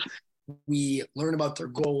bit more. We learn about their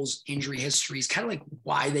goals, injury histories, kind of like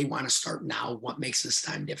why they want to start now, what makes this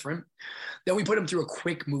time different. Then we put them through a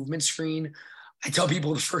quick movement screen. I tell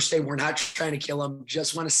people the first day, we're not trying to kill them,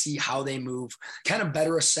 just want to see how they move, kind of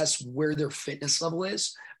better assess where their fitness level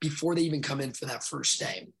is before they even come in for that first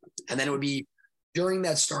day. And then it would be during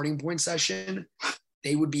that starting point session,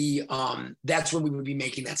 they would be, that's when we would be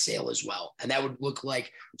making that sale as well. And that would look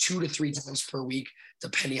like 2 to 3 times per week,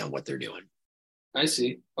 depending on what they're doing. I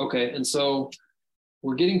see. Okay. And so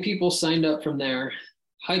we're getting people signed up from there.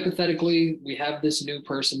 Hypothetically, we have this new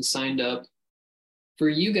person signed up. For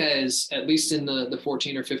you guys, at least in the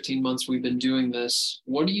 14 or 15 months we've been doing this,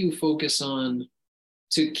 what do you focus on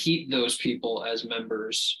to keep those people as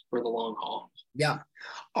members for the long haul? Yeah.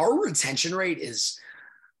 Our retention rate is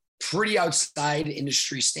pretty outside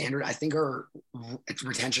industry standard. I think our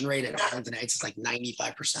retention rate at Arlington Heights is like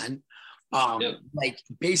 95%. Like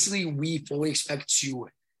basically we fully expect to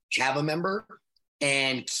have a member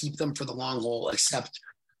and keep them for the long haul, except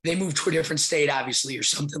they move to a different state, obviously, or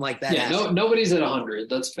something like that. Yeah, nobody's at 100.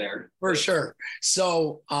 That's fair. For sure.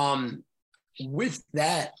 So with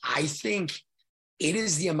that, I think it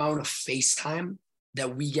is the amount of face time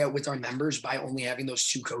that we get with our members by only having those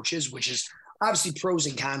 2 coaches, which is obviously pros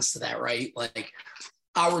and cons to that, right? Like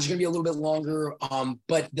hours going to be a little bit longer,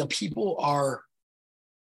 but the people are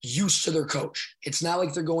used to their coach. It's not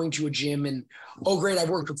like they're going to a gym and, oh, great, I've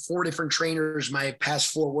worked with 4 different trainers my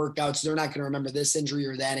past 4 workouts. They're not going to remember this injury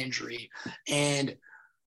or that injury. And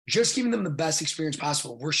just giving them the best experience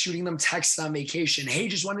possible. We're shooting them texts on vacation. Hey,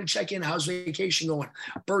 just wanted to check in. How's vacation going?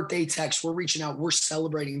 Birthday texts. We're reaching out. We're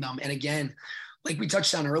celebrating them. And again, like we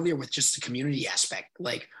touched on earlier with just the community aspect,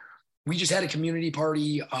 like we just had a community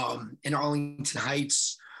party in Arlington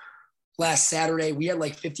Heights last Saturday. We had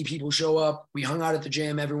like 50 people show up. We hung out at the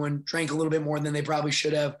gym. Everyone drank a little bit more than they probably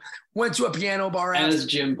should have. Went to a piano bar. As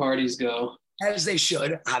gym parties go. As they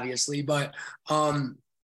should, obviously. But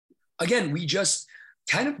again, we just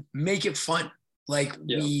kind of make it fun. Like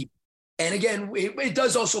and again, it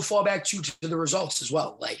does also fall back to the results as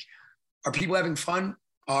well. Like, are people having fun?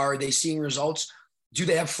 Are they seeing results? Do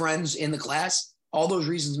they have friends in the class? All those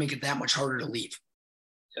reasons make it that much harder to leave.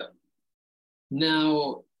 Yeah.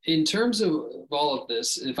 Now, in terms of all of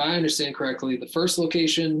this, if I understand correctly, the first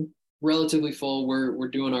location, relatively full. We're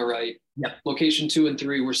doing all right. Yeah. Location 2 and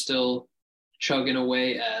 3, we're still chugging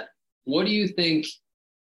away at. What do you think?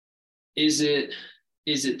 Is it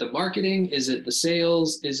the marketing? Is it the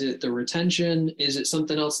sales? Is it the retention? Is it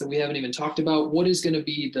something else that we haven't even talked about? What is going to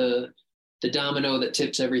be the domino that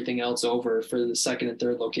tips everything else over for the second and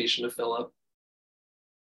third location to fill up?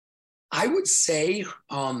 I would say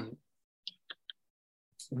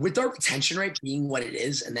with our retention rate being what it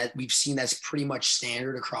is, and that we've seen that's pretty much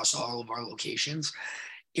standard across all of our locations,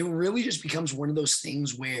 it really just becomes one of those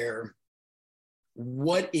things where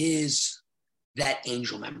what is that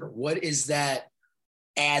angel member? What is that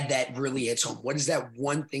ad that really hits home? What is that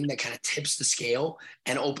one thing that kind of tips the scale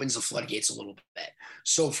and opens the floodgates a little bit?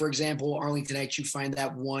 So for example, Arlington Heights, you find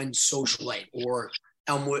that one socialite or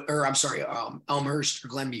Elmhurst or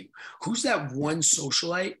Glenview. Who's that one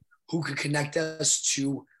socialite who could connect us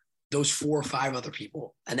to those 4 or 5 other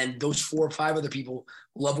people? And then those 4 or 5 other people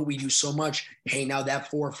love what we do so much. Hey, now that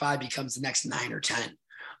 4 or 5 becomes the next 9 or 10.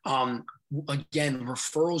 Again,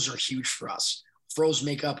 referrals are huge for us. Referrals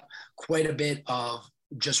make up quite a bit of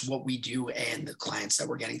just what we do and the clients that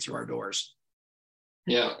we're getting through our doors.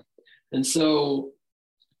 Yeah. And so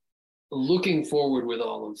looking forward with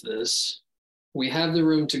all of this, we have the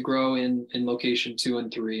room to grow in location 2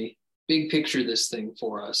 and 3. Big picture this thing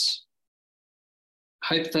for us.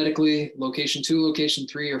 Hypothetically, location 2, location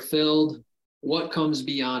 3 are filled. What comes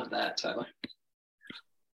beyond that, Tyler?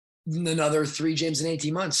 Another 3 gyms in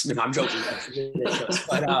 18 months. No, I'm joking.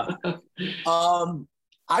 But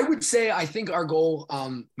I would say, I think our goal,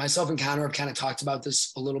 myself and Connor have kind of talked about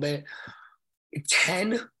this a little bit.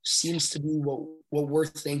 10 seems to be what we're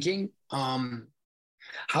thinking.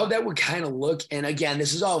 How that would kind of look. And again,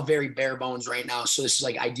 this is all very bare bones right now. So this is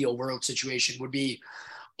like ideal world situation would be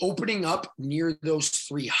opening up near those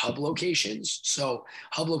 3 hub locations. So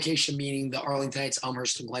hub location meaning the Arlington Heights,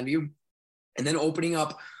 Elmhurst, and Glenview, and then opening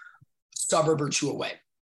up a suburb or 2 away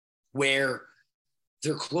where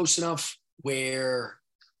they're close enough where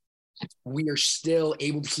we are still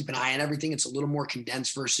able to keep an eye on everything. It's a little more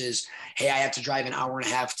condensed versus, hey, I have to drive an hour and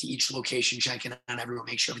a half to each location, check in on everyone,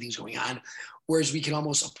 make sure everything's going on. Whereas we can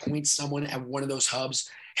almost appoint someone at one of those hubs.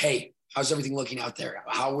 Hey, how's everything looking out there?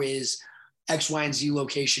 How is X, Y, and Z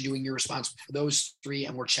location doing? You're responsible for those 3,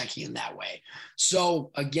 and we're checking in that way.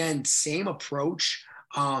 So again, same approach,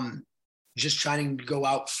 just trying to go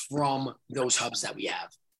out from those hubs that we have.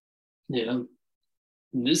 Yeah.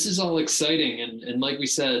 This is all exciting. And like we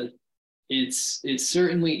said, it's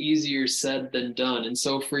certainly easier said than done. And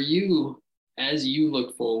so for you, as you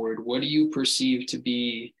look forward, what do you perceive to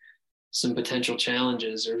be some potential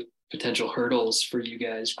challenges or potential hurdles for you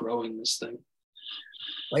guys growing this thing?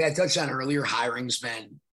 Like I touched on earlier, hiring's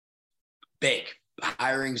been big.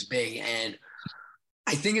 hiring's big. And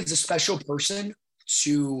I think it's a special person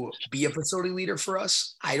to be a facility leader for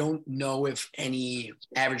us. I don't know if any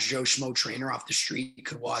average Joe Schmo trainer off the street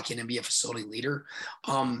could walk in and be a facility leader.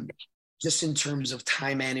 Just in terms of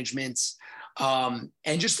time management,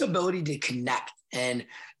 and just the ability to connect, and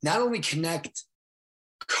not only connect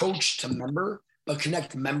coach to member, but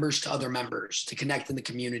connect members to other members, to connect in the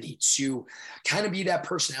community, to kind of be that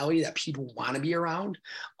personality that people want to be around,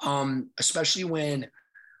 especially when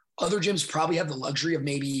other gyms probably have the luxury of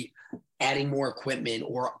maybe adding more equipment,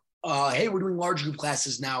 or, hey, we're doing large group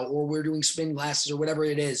classes now, or we're doing spin classes, or whatever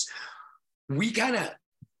it is. We kind of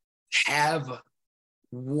have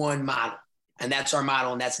one model, and that's our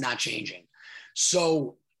model, and that's not changing.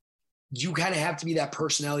 So you kind of have to be that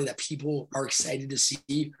personality that people are excited to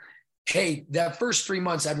see. Hey, that first 3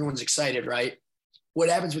 months, everyone's excited, right? What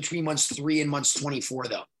happens between months 3 and months 24,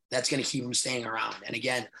 though? That's going to keep them staying around. And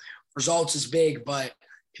again, results is big, but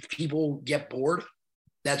if people get bored,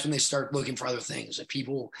 that's when they start looking for other things. If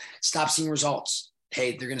people stop seeing results,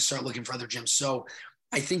 hey, they're going to start looking for other gyms. So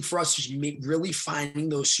I think for us, is really finding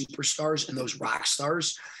those superstars and those rock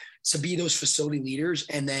stars to be those facility leaders,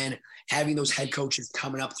 and then having those head coaches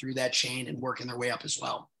coming up through that chain and working their way up as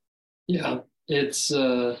well. Yeah, it's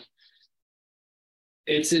an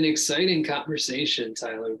exciting conversation,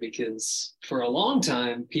 Tyler, because for a long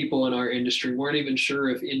time, people in our industry weren't even sure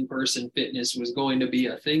if in-person fitness was going to be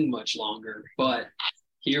a thing much longer. But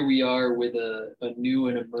here we are with a new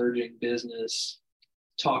and emerging business,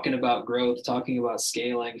 talking about growth, talking about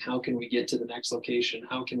scaling. How can we get to the next location?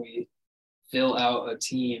 How can we fill out a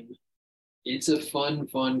team? It's a fun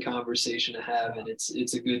conversation to have, and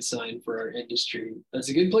it's a good sign for our industry. That's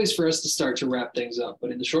a good place for us to start to wrap things up.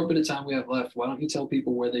 But in the short bit of time we have left, why don't you tell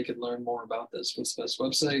people where they could learn more about this? What's the best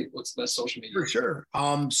website? What's the best social media? For sure.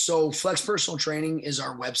 So Flex Personal Training is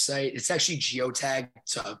our website. It's actually geotagged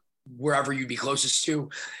to wherever you'd be closest to.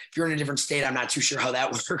 If you're in a different state, I'm not too sure how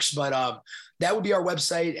that works, but that would be our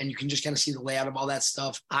website, and you can just kind of see the layout of all that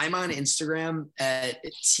stuff. I'm on Instagram at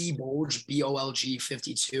tbolg, BOLG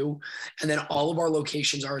 52. And then all of our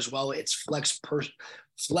locations are as well. It's Flex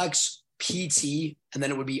PT, and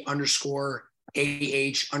then it would be _ Elmhurst or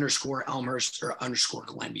 _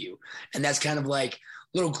 Glenview. And that's kind of like a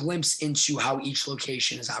little glimpse into how each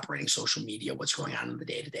location is operating social media, what's going on in the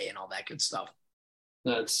day-to-day and all that good stuff.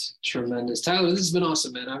 That's tremendous. Tyler, this has been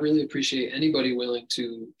awesome, man. I really appreciate anybody willing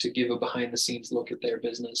to give a behind the scenes look at their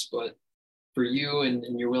business. But for you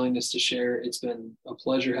and your willingness to share, it's been a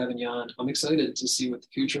pleasure having you on. I'm excited to see what the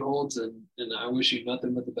future holds, and I wish you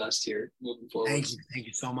nothing but the best here moving forward. Thank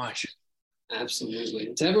you so much. Absolutely.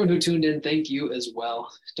 And to everyone who tuned in, thank you as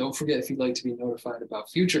well. Don't forget, if you'd like to be notified about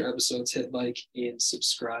future episodes, hit like and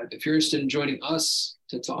subscribe. If you're interested in joining us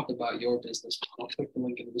to talk about your business, I'll click the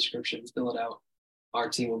link in the description, fill it out. Our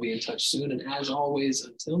team will be in touch soon. And as always,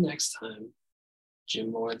 until next time,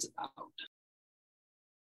 Gym Lords out.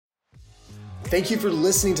 Thank you for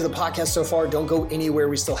listening to the podcast so far. Don't go anywhere.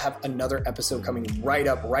 We still have another episode coming right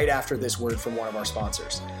after this word from one of our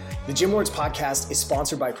sponsors. The Gym Lords podcast is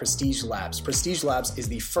sponsored by Prestige Labs. Prestige Labs is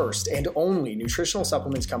the first and only nutritional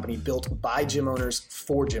supplements company built by gym owners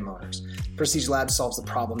for gym owners. Prestige Labs solves the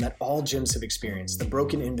problem that all gyms have experienced: the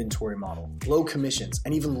broken inventory model, low commissions,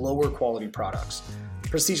 and even lower quality products.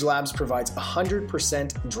 Prestige Labs provides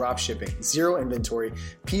 100% drop shipping, zero inventory,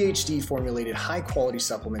 PhD formulated high quality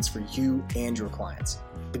supplements for you and your clients.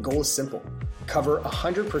 The goal is simple: cover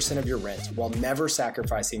 100% of your rent while never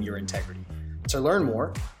sacrificing your integrity. To learn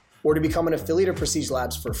more, or to become an affiliate of Prestige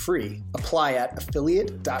Labs for free, apply at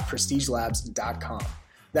affiliate.prestigelabs.com.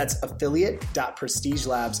 That's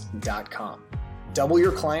affiliate.prestigelabs.com. Double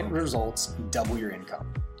your client results, double your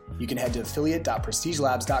income. You can head to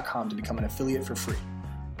affiliate.prestigelabs.com to become an affiliate for free.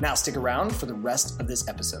 Now stick around for the rest of this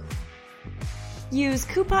episode. Use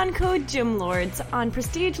coupon code GYMLORDS on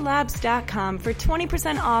prestigelabs.com for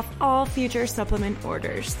 20% off all future supplement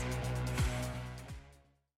orders.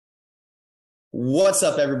 What's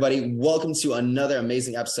up, everybody? Welcome to another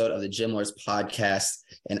amazing episode of the Gym Lords podcast.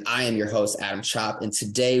 And I am your host, Adam Chop. And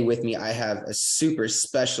today with me, I have a super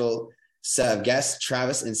special set of guests,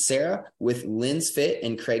 Travis and Sarah with Lins Fit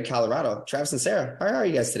in Craig, Colorado. Travis and Sarah, how are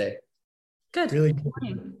you guys today? Good. Really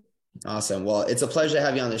good. Awesome. Well, it's a pleasure to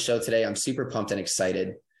have you on the show today. I'm super pumped and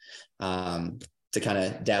excited to kind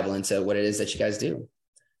of dabble into what it is that you guys do.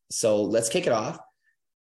 So let's kick it off.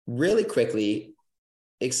 Really quickly,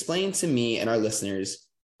 explain to me and our listeners,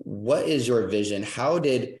 what is your vision? How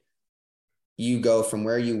did you go from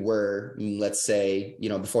where you were, let's say,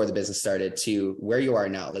 before the business started, to where you are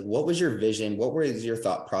now? Like, what was your vision? What was your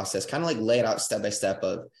thought process? Kind of like lay it out step by step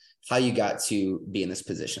of how you got to be in this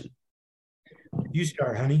position. You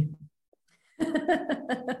start, honey.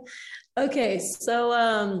 Okay, so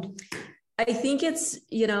I think it's,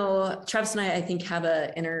 Travis and I think have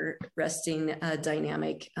a interesting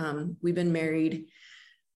dynamic. We've been married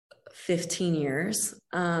 15 years,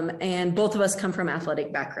 and both of us come from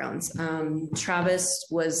athletic backgrounds. Travis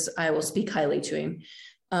I will speak highly to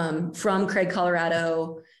him, from Craig,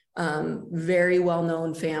 Colorado, very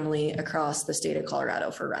well-known family across the state of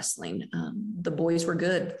Colorado for wrestling. The boys were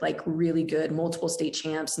good, like really good, multiple state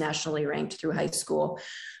champs, nationally ranked through high school.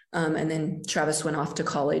 And then Travis went off to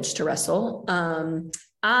college to wrestle.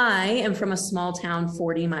 I am from a small town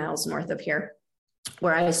 40 miles north of here,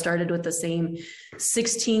 where I started with the same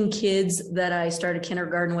 16 kids that I started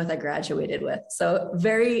kindergarten with, I graduated with. So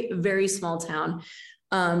very, very small town.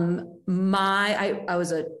 I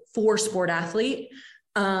was a 4-sport athlete.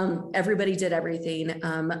 Everybody did everything.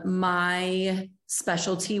 My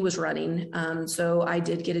specialty was running. So I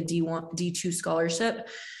did get a D2 scholarship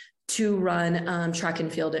to run track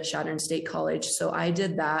and field at Chadron State College. So I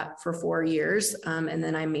did that for 4 years. And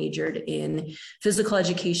then I majored in physical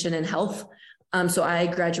education and health. So I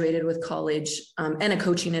graduated with college and a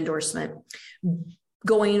coaching endorsement,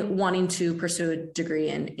 wanting to pursue a degree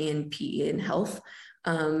in PE and health.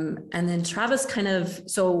 And then Travis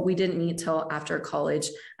so we didn't meet till after college,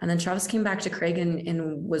 and then Travis came back to Craig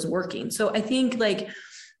and was working. So I think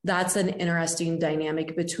that's an interesting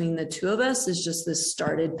dynamic between the two of us, is just this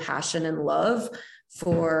started passion and love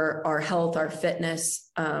for our health, our fitness,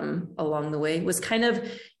 along the way. It was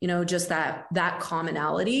just that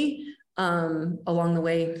commonality, along the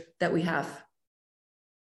way that we have.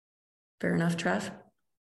 Fair enough, Trev?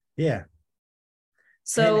 Yeah.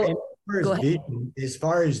 So and as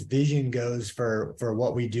far as vision goes for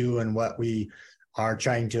what we do and what we are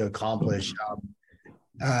trying to accomplish,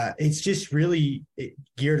 it's just really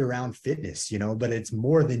geared around fitness, but it's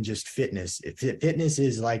more than just fitness. Fitness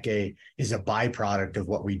is a byproduct of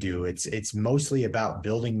what we do. It's mostly about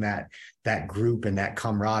building that group and that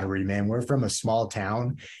camaraderie, man. We're from a small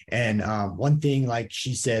town. And one thing, like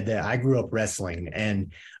she said, that I grew up wrestling,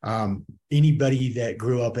 and anybody that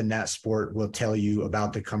grew up in that sport will tell you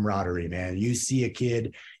about the camaraderie, man. You see a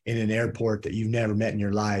kid in an airport that you've never met in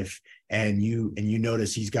your life, and you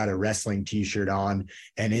notice he's got a wrestling t-shirt on,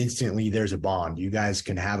 and instantly there's a bond. You guys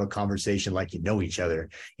can have a conversation like you know each other.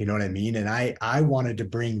 You know what I mean? And I wanted to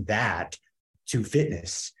bring that to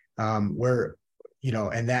fitness, where,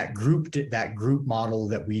 and that group model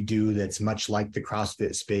that we do, that's much like the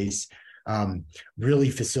CrossFit space, really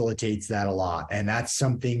facilitates that a lot. And that's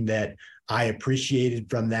something that I appreciated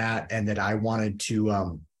from that, and that I wanted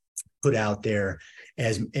to put out there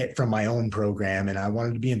from my own program, and I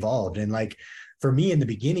wanted to be involved. And for me in the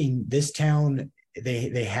beginning, this town,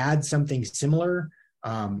 they had something similar.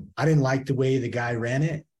 I didn't like the way the guy ran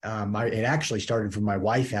it. It actually started from my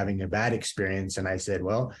wife having a bad experience, and I said,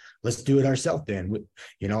 well, let's do it ourselves then,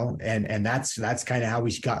 and that's kind of how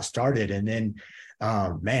we got started. And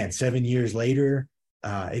then 7 years later,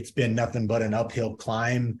 it's been nothing but an uphill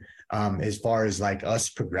climb, as far as us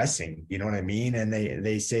progressing, you know what I mean? And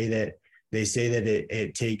they say that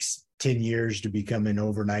it takes 10 years to become an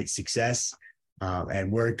overnight success.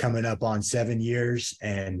 And we're coming up on 7 years,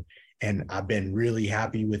 and I've been really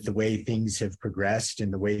happy with the way things have progressed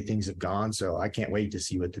and the way things have gone. So I can't wait to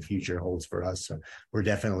see what the future holds for us. So we're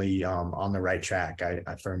definitely on the right track.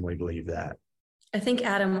 I firmly believe that. I think,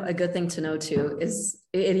 Adam, a good thing to know too is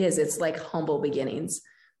it's like humble beginnings.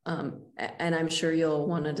 And I'm sure you'll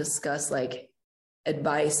want to discuss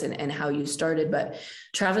advice and how you started, but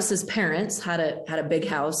Travis's parents had a big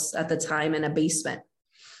house at the time in a basement,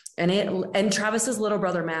 and Travis's little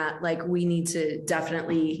brother, Matt, we need to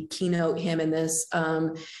definitely keynote him in this.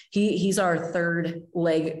 He's our third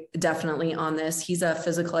leg definitely on this. He's a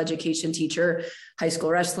physical education teacher, high school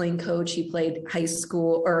wrestling coach. He played high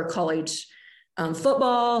school or college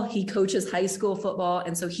football. He coaches high school football.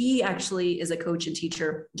 And so he actually is a coach and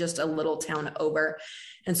teacher just a little town over.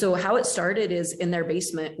 And so how it started is in their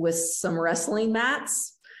basement with some wrestling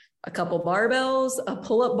mats, a couple barbells, a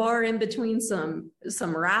pull-up bar in between some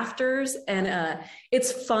rafters. And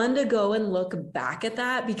it's fun to go and look back at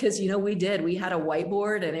that, because, we had a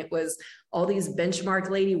whiteboard, and it was all these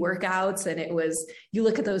benchmark lady workouts. And you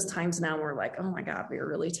look at those times now and we're like, oh my God, we were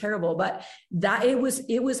really terrible. But it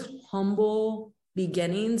was humble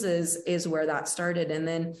beginnings is where that started. And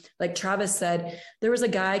then, like Travis said, there was a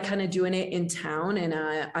guy kind of doing it in town, and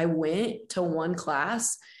I went to one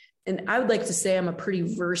class, and I would like to say I'm a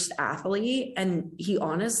pretty versed athlete. And he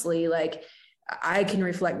honestly, I can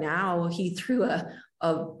reflect now, he threw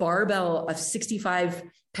a barbell of 65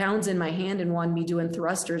 pounds in my hand and wanted me doing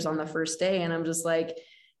thrusters on the first day. And I'm just like,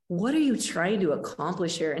 what are you trying to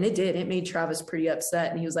accomplish here? And it made Travis pretty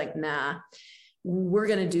upset. And he was like, nah, we're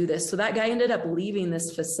going to do this. So that guy ended up leaving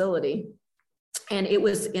this facility, and it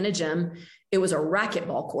was in a gym. It was a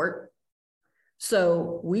racquetball court.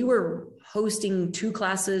 So we were hosting 2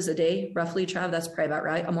 classes a day, roughly, Trav, that's probably about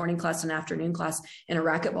right. A morning class and afternoon class in a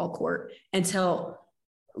racquetball court, until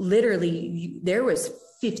literally there was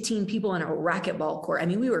 15 people in a racquetball court. I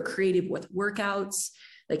mean, we were creative with workouts,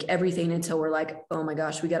 like everything, until we're like, oh my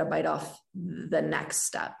gosh, we got to bite off the next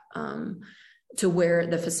step to where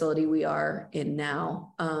the facility we are in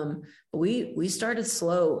now. We started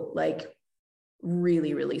slow, like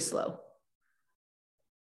really, really slow.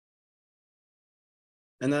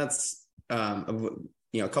 And that's, a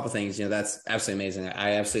couple things, that's absolutely amazing.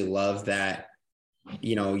 I absolutely love that,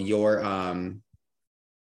 your,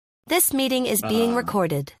 this meeting is being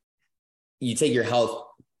recorded. You take your health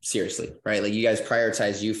seriously, right? Like you guys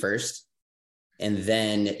prioritize you first. And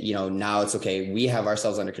then, now it's okay. We have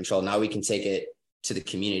ourselves under control. Now we can take it to the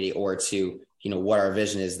community, or to, what our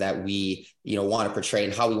vision is that we, want to portray,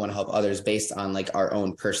 and how we want to help others based on like our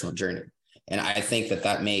own personal journey. And I think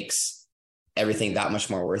that makes everything that much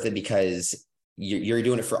more worth it, because you're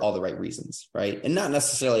doing it for all the right reasons, right? And not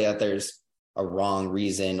necessarily that there's a wrong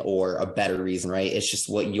reason or a better reason, right? It's just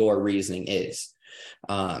what your reasoning is.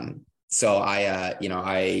 So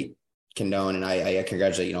I condone and I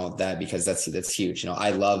congratulate, that, because that's huge. I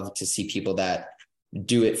love to see people that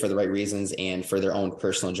do it for the right reasons and for their own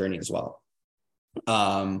personal journey as well.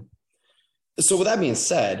 So with that being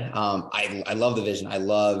said, I love the vision. I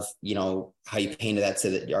love, how you painted that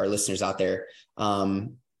to our listeners out there.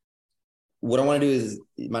 What I want to do is,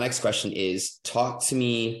 my next question is, talk to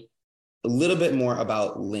me a little bit more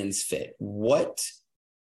about Lins Fit.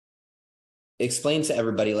 Explain to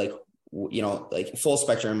everybody, like, like full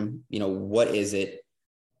spectrum, what is it?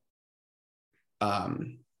 How,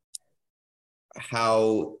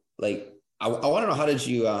 like, I want to know, how did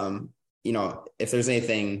you, if there's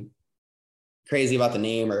anything crazy about the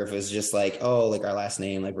name, or if it's just like, oh, like our last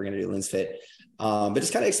name, like we're going to do Lins Fit. But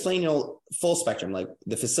just kind of explain, full spectrum, like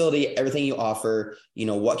the facility, everything you offer,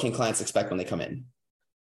 what can clients expect when they come in?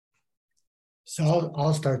 So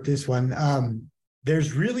I'll start this one.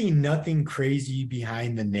 There's really nothing crazy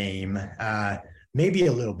behind the name. Maybe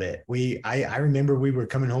a little bit. I remember we were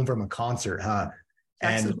coming home from a concert,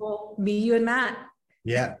 And me, you, and Matt.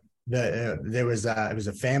 Yeah. It was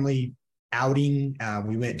a family outing.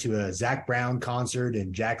 We went to a Zach Brown concert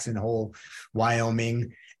in Jackson Hole,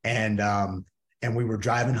 Wyoming. And we were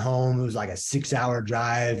driving home. It was like a 6-hour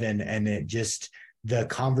drive. And it just, the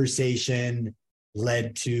conversation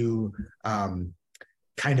led to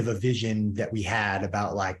kind of a vision that we had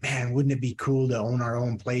about, like, man, wouldn't it be cool to own our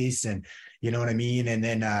own place? And you know what I mean? And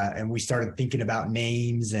then, and we started thinking about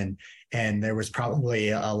names, and there was probably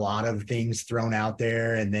a lot of things thrown out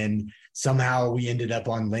there. And then somehow we ended up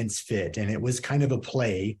on Lins Fit, and it was kind of a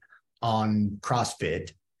play on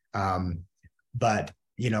CrossFit. But,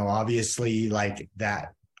 obviously, like,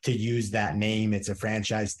 that, to use that name, it's a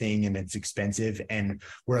franchise thing and it's expensive, and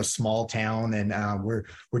we're a small town, and we're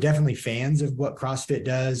definitely fans of what CrossFit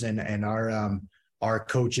does. And our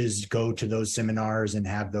coaches go to those seminars and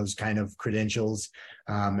have those kind of credentials.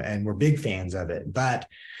 And we're big fans of it, but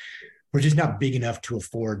we're just not big enough to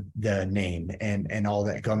afford the name and all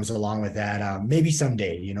that comes along with that. Maybe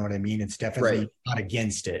someday, you know what I mean? It's definitely not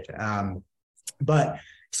against it. But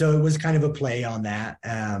so it was kind of a play on that.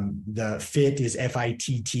 The FIT is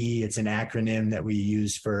FITT. It's an acronym that we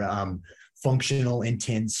use for Functional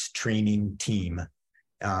Intense Training Team.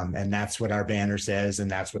 And that's what our banner says,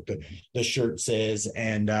 and that's what the shirt says.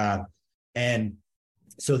 And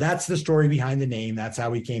so that's the story behind the name. That's how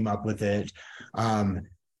we came up with it.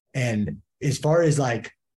 And as far as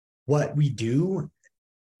like what we do,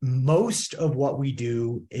 most of what we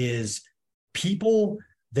do is people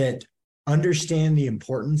that understand the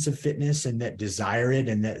importance of fitness and that desire it,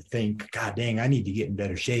 and that think, God dang, I need to get in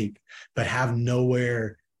better shape, but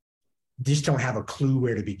just don't have a clue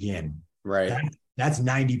where to begin. Right. That's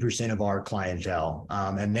 90% of our clientele.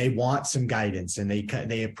 And they want some guidance, and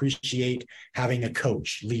they appreciate having a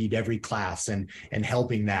coach lead every class and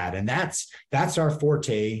helping that. And that's our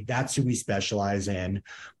forte. That's who we specialize in.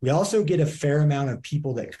 We also get a fair amount of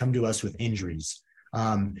people that come to us with injuries.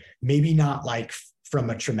 Maybe not like from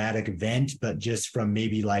a traumatic event, but just from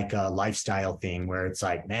maybe like a lifestyle thing where it's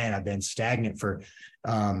like, man, I've been stagnant for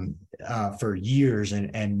years,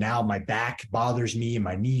 and now my back bothers me and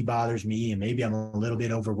my knee bothers me, and maybe I'm a little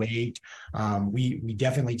bit overweight. We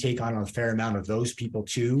definitely take on a fair amount of those people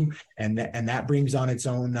too, and that brings on its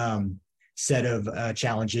own set of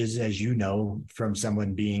challenges, as you know, from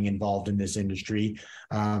someone being involved in this industry.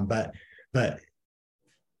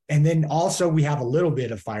 And then also we have a little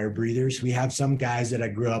bit of fire breathers. We have some guys that I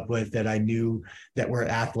grew up with that I knew that were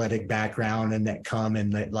athletic background and that come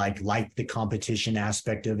and that like the competition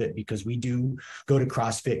aspect of it, because we do go to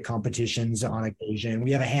CrossFit competitions on occasion.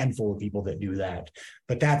 We have a handful of people that do that,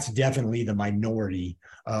 but that's definitely the minority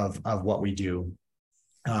of what we do.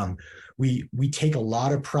 We take a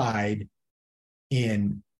lot of pride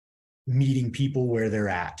in meeting people where they're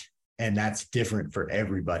at, and that's different for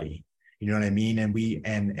everybody. You know what I mean?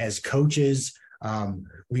 And as coaches,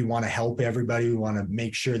 we want to help everybody. We want to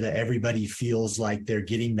make sure that everybody feels like they're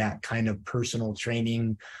getting that kind of personal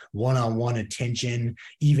training, one-on-one attention,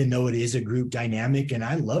 even though it is a group dynamic. And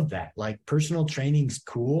I love that. Like, personal training's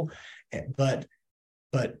cool, but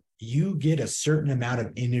you get a certain amount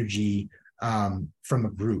of energy from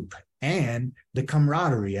a group, and the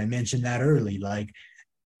camaraderie. I mentioned that early. Like,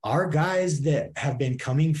 our guys that have been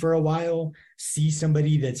coming for a while see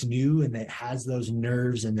somebody that's new and that has those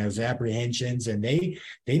nerves and those apprehensions, and they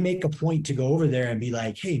make a point to go over there and be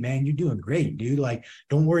like, hey man, you're doing great, dude. Like,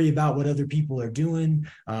 don't worry about what other people are doing.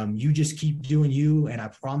 You just keep doing you, and I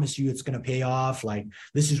promise you it's going to pay off. Like,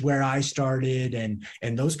 this is where I started.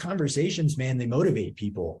 And those conversations, man, they motivate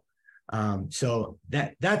people. So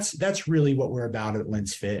that's really what we're about at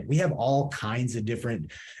LinceFit. We have all kinds of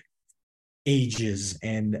different ages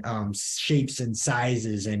and shapes and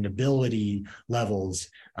sizes and ability levels,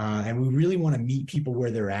 and we really want to meet people where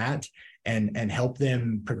they're at and help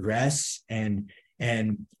them progress. And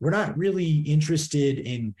we're not really interested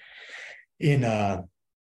in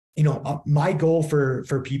my goal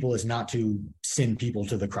for people is not to send people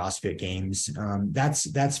to the CrossFit Games.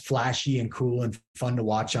 That's flashy and cool and fun to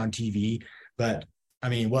watch on TV, but I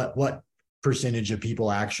mean, what percentage of people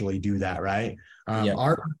actually do that, right?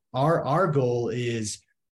 Our goal is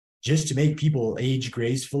just to make people age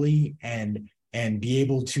gracefully and be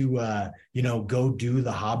able to go do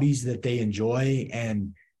the hobbies that they enjoy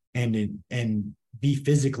and be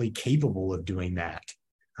physically capable of doing that.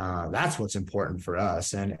 That's what's important for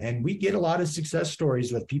us. And we get a lot of success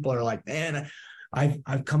stories with people are like, man,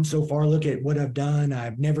 I've come so far. Look at what I've done.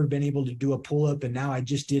 I've never been able to do a pull-up, and now I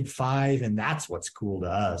just did 5. And that's what's cool to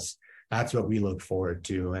us. That's what we look forward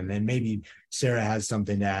to. And then maybe Sarah has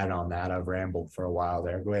something to add on that. I've rambled for a while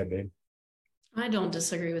there. Go ahead, babe. I don't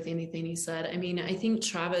disagree with anything he said. I mean, I think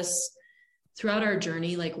Travis, throughout our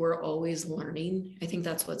journey, like, we're always learning. I think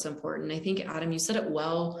that's what's important. I think, Adam, you said it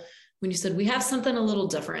well when you said we have something a little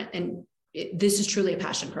different, and this is truly a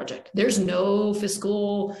passion project. There's no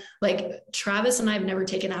fiscal, like, Travis and I have never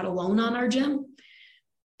taken out a loan on our gym.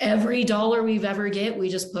 Every dollar we've ever get, we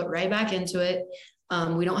just put right back into it.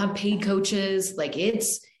 We don't have paid coaches. Like,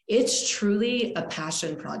 it's truly a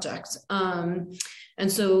passion project. And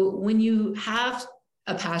so when you have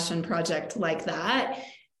a passion project like that,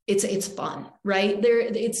 it's fun, right?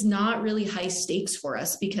 It's not really high stakes for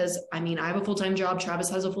us because, I mean, I have a full-time job. Travis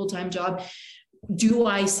has a full-time job. Do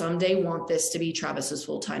I someday want this to be Travis's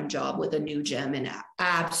full-time job with a new gym? And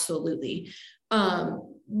absolutely.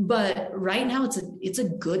 But right now it's a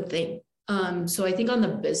good thing. So I think on the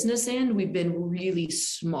business end, we've been really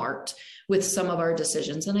smart with some of our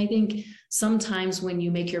decisions. And I think sometimes when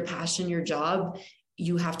you make your passion your job,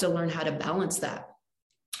 you have to learn how to balance that.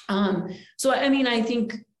 So, I mean, I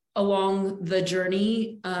think along the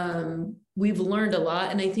journey, we've learned a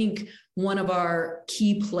lot. And I think one of our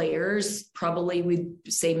key players, probably we'd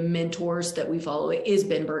say mentors that we follow, is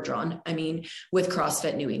Ben Bergeron. I mean, with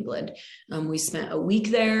CrossFit New England, we spent a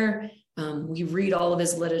week there. We read all of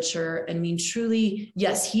his literature. I mean, truly,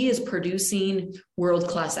 yes, he is producing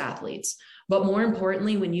world-class athletes. But more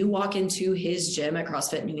importantly, when you walk into his gym at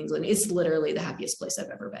CrossFit New England, it's literally the happiest place I've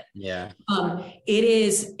ever been. Yeah. It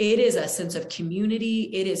is a sense of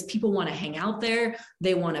community. It is, people want to hang out there.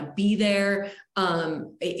 They want to be there.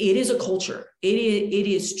 It is a culture. It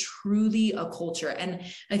is truly a culture. And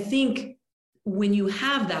I think when you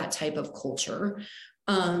have that type of culture,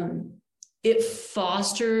 it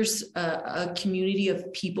fosters a community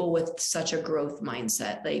of people with such a growth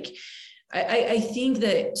mindset. Like, I think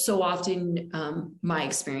that so often, my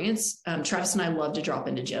experience, Travis and I love to drop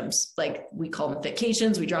into gyms. Like, we call them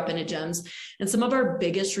vacations. We drop into gyms. And some of our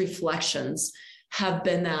biggest reflections have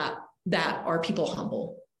been that are people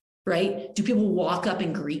humble, right? Do people walk up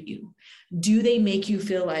and greet you? Do they make you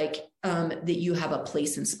feel like that you have a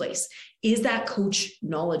place in space? Is that coach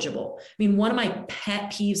knowledgeable? I mean, one of my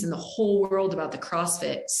pet peeves in the whole world about the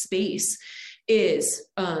CrossFit space is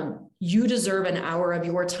you deserve an hour of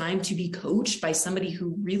your time to be coached by somebody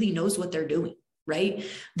who really knows what they're doing. right?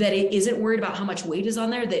 That it isn't worried about how much weight is on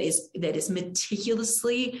there, that is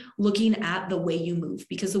meticulously looking at the way you move,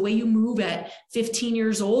 because the way you move at 15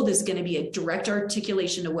 years old is going to be a direct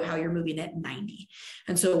articulation to how you're moving at 90.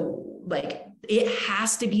 And so like, it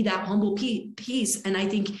has to be that humble piece. And I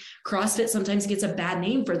think CrossFit sometimes gets a bad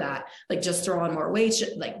name for that. Like, just throw on more weights.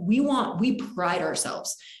 Like, we pride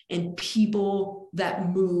ourselves in people that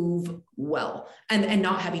move well and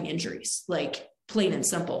not having injuries, like, plain and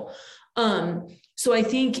simple. So I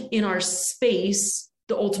think in our space,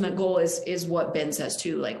 the ultimate goal is what Ben says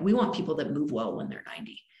too. Like, we want people that move well when they're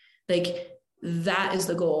 90. Like, that is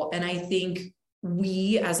the goal. And I think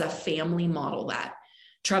we as a family model that.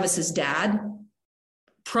 Travis's dad,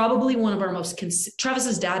 probably one of our most,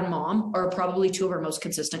 Travis's dad and mom are probably two of our most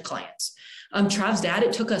consistent clients. Trav's dad,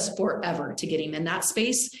 it took us forever to get him in that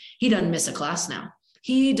space. He doesn't miss a class now.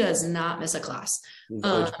 He does not miss a class.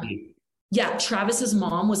 Yeah, Travis's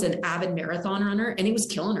mom was an avid marathon runner and it was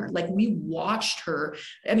killing her. Like, we watched her.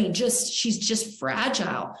 I mean, she's just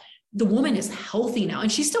fragile. The woman is healthy now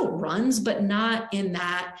and she still runs, but not in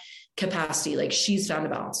that capacity. Like, she's found a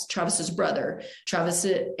balance. Travis's brother, Travis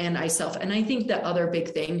and myself. And I think the other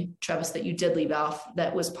big thing, Travis, that you did leave off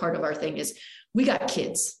that was part of our thing is we got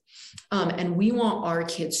kids. And we want our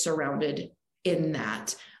kids surrounded in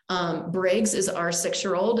that. Briggs is our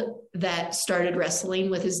 6-year-old that started wrestling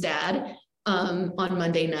with his dad on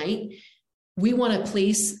Monday night. We want a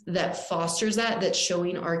place that fosters that's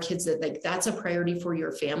showing our kids that, like, that's a priority for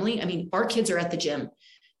your family. I mean, our kids are at the gym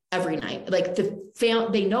every night. Like,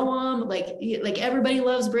 they know them, like everybody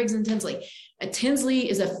loves Briggs and Tinsley. And Tinsley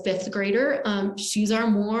is a 5th grader. She's our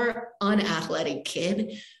more unathletic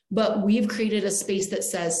kid, but we've created a space that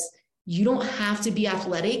says you don't have to be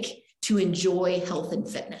athletic to enjoy health and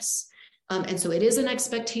fitness. And so it is an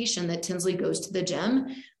expectation that Tinsley goes to the gym.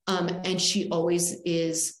 And she always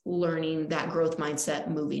is learning that growth mindset,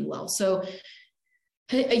 moving well. So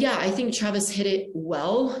yeah, I think Travis hit it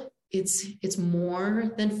well. It's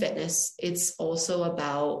more than fitness. It's also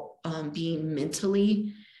about being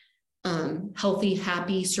mentally healthy,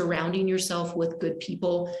 happy, surrounding yourself with good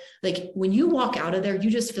people. Like, when you walk out of there, you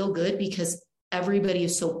just feel good because everybody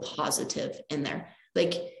is so positive in there.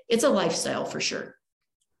 Like, it's a lifestyle for sure.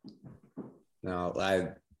 No, I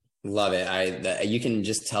love it. You can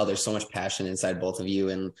just tell there's so much passion inside both of you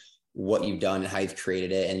and what you've done and how you've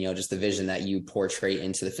created it. And, just the vision that you portray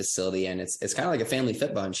into the facility. And it's kind of like a family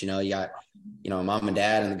fit bunch, you got, mom and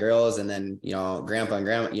dad and the girls, and then, grandpa and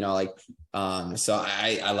grandma, so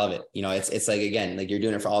I love it. It's like, again, like, you're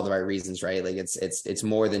doing it for all the right reasons, right? Like, it's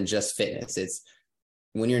more than just fitness. It's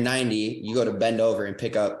when you're 90, you go to bend over and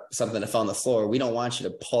pick up something that fell on the floor. We don't want you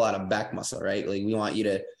to pull out a back muscle, right? Like, we want you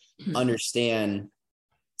to understand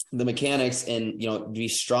the mechanics and, be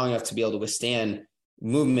strong enough to be able to withstand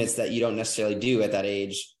movements that you don't necessarily do at that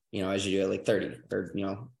age, as you do at like 30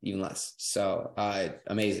 or, even less. So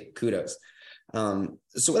amazing. Kudos. So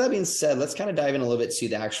with that being said, let's kind of dive in a little bit to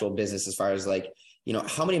the actual business as far as like,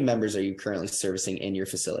 how many members are you currently servicing in your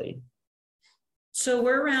facility? So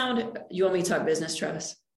we're around, you want me to talk business,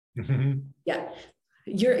 Travis? Mm-hmm. Yeah.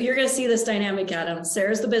 You're going to see this dynamic, Adam.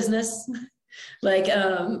 Sarah's the business. Like,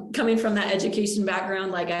 coming from that education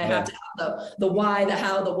background, like, I have to have the why, the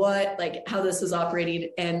how, the what, like, how this is operating.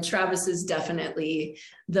 And Travis is definitely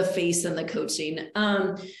the face and the coaching.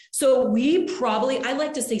 So I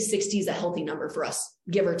like to say 60 is a healthy number for us,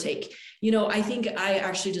 give or take. I think I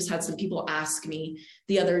actually just had some people ask me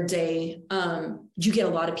the other day, do you get a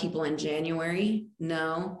lot of people in January?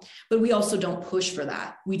 No, but we also don't push for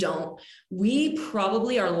that. We don't. We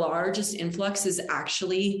probably, our largest influx is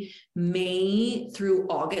actually May through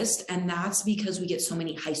August. And that's because we get so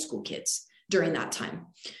many high school kids during that time.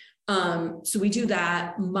 So we do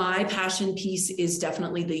that. My passion piece is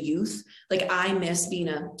definitely the youth. Like, I miss being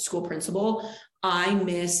a school principal. I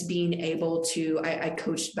miss being able to, I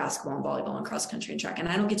coached basketball and volleyball and cross country and track, and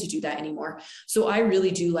I don't get to do that anymore. So I really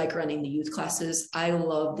do like running the youth classes. I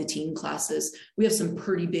love the teen classes. We have some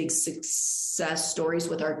pretty big success stories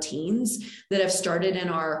with our teens that have started in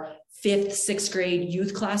our 5th, 6th grade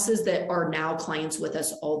youth classes that are now clients with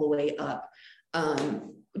us all the way up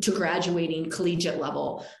to graduating collegiate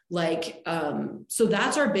level. Like, so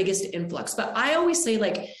that's our biggest influx. But I always say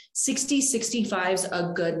like 60, 65 is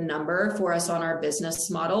a good number for us on our business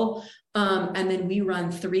model. And then we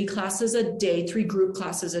run 3 classes a day, 3 group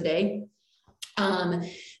classes a day,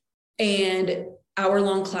 and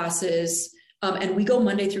hour-long classes. And we go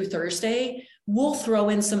Monday through Thursday. We'll throw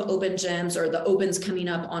in some open gyms, or the open's coming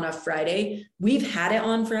up on a Friday. We've had it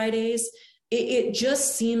on Fridays. It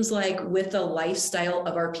just seems like with the lifestyle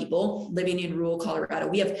of our people living in rural Colorado,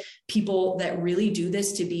 we have people that really do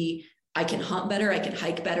this to be I can hunt better. I can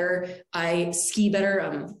hike better. I ski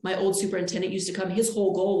better. My old superintendent used to come. His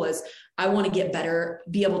whole goal was, I want to get better,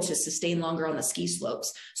 be able to sustain longer on the ski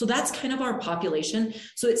slopes. So that's kind of our population.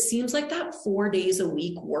 So it seems like that 4 days a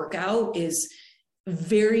week workout is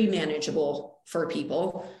very manageable for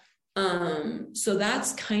people. So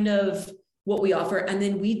that's kind of what we offer. And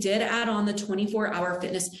then we did add on the 24-hour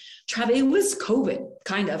fitness. Trav, it was COVID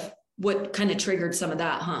kind of what kind of triggered some of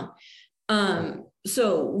that, huh?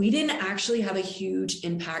 So we didn't actually have a huge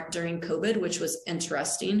impact during COVID, which was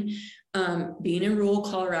interesting. Being in rural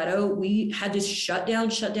Colorado, we had to shut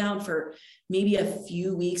down for maybe a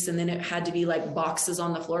few weeks. And then it had to be like boxes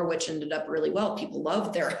on the floor, which ended up really well. People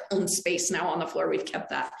love their own space now on the floor. We've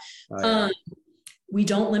kept that. We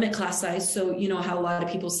don't limit class size. So you know how a lot of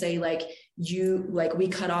people say we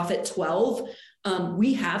cut off at 12.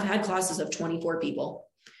 We have had classes of 24 people.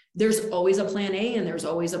 There's always a plan A and there's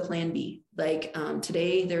always a plan B.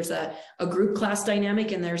 Today there's a group class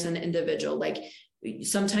dynamic and there's an individual.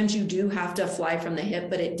 Sometimes you do have to fly from the hip,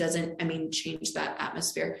 but it doesn't, change that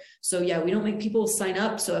atmosphere. So yeah, we don't make people sign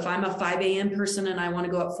up. So if I'm a 5 a.m. person and I want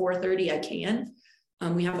to go at 4:30, I can.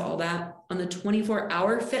 We have all that on the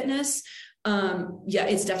 24-hour fitness.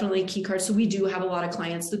 It's definitely a key card. So we do have a lot of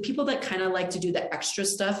clients, the people that kind of like to do the extra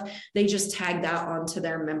stuff, they just tag that onto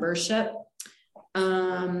their membership.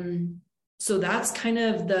 So that's kind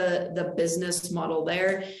of the business model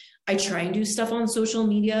there. I try and do stuff on social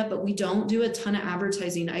media, but we don't do a ton of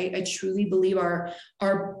advertising. I truly believe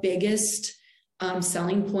our biggest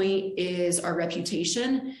selling point is our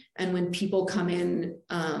reputation. And when people come in,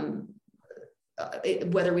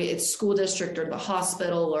 whether it's school district or the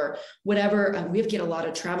hospital or whatever, we get a lot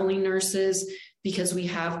of traveling nurses because we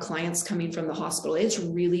have clients coming from the hospital. It's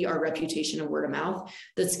really our reputation and word of mouth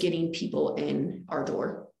that's getting people in our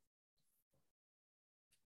door.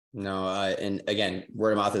 No, and again,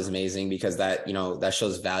 word of mouth is amazing because that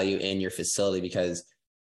shows value in your facility, because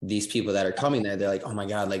these people that are coming there, they're like, oh my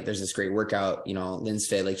God, there's this great workout, Lynn's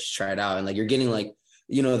Fit, just try it out. And you're getting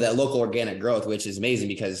that local organic growth, which is amazing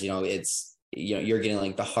because, it's, you're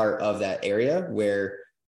getting the heart of that area where,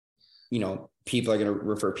 people are going to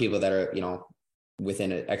refer people that are,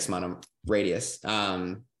 within an X amount of radius.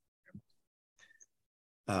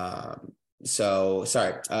 So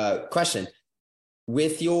sorry, question.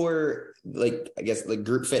 With your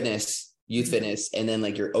group fitness, youth fitness, and then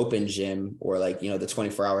your open gym or the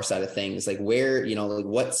 24-hour side of things, where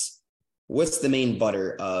what's the main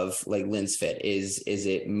butter of Lynn's Fit? Is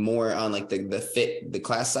it more on the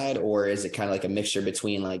class side, or is it kind of a mixture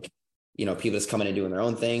between people just coming and doing their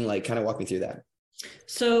own thing? Kind of walk me through that.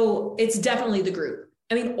 So it's definitely the group.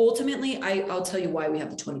 Ultimately, I'll tell you why we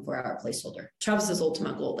have the 24-hour placeholder. Travis's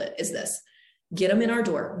ultimate goal is this: get them in our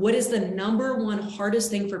door. What is the number one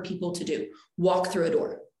hardest thing for people to do? Walk through a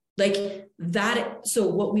door. That. So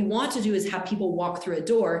what we want to do is have people walk through a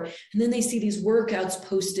door, and then they see these workouts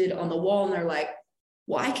posted on the wall and they're like,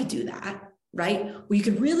 well, I could do that. Right? Well, you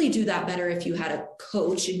could really do that better if you had a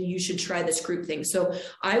coach, and you should try this group thing. So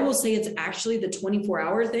I will say it's actually the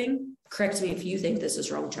 24-hour thing. Correct me if you think this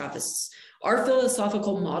is wrong, Travis. Our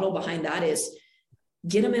philosophical model behind that is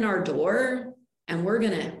get them in our door, and we're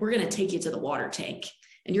gonna take you to the water tank,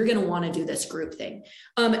 and you're gonna want to do this group thing.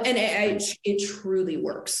 It truly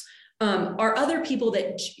works. Our other people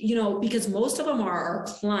that, because most of them are our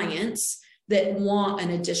clients that want an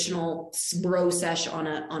additional bro sesh on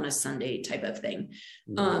a Sunday type of thing,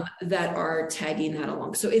 that are tagging that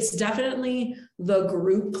along. So it's definitely the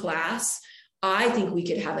group class. I think we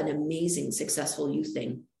could have an amazing, successful youth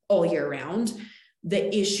thing all year round.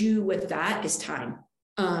 The issue with that is time.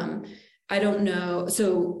 I don't know.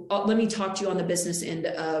 So let me talk to you on the business end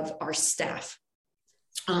of our staff.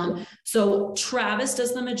 So Travis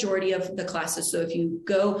does the majority of the classes. So if you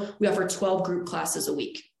go, we offer 12 group classes a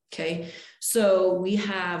week. Okay. So we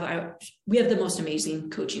have the most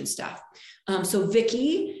amazing coaching staff. So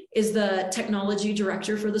Vicky is the technology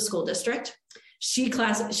director for the school district. She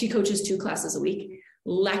coaches 2 classes a week.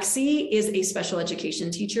 Lexi is a special education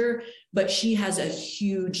teacher, but she has a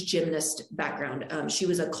huge gymnast background. She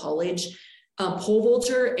was a college pole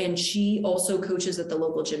vaulter, and she also coaches at the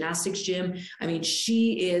local gymnastics gym.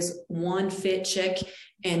 She is one fit chick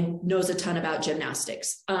and knows a ton about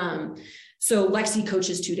gymnastics. So Lexi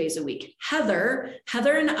coaches 2 days a week. Heather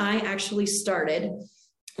and I actually started,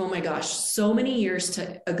 oh my gosh, so many years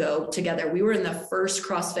ago together. We were in the first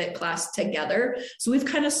CrossFit class together. So we've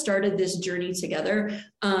kind of started this journey together.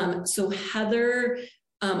 So Heather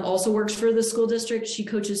also works for the school district. She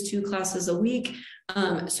coaches 2 classes a week.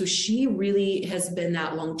 So she really has been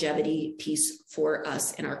that longevity piece for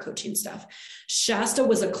us in our coaching staff. Shasta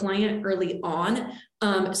was a client early on.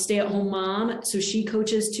 stay-at-home mom. So she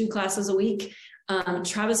coaches 2 classes a week.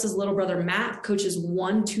 Travis's little brother, Matt, coaches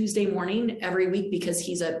 1 Tuesday morning every week because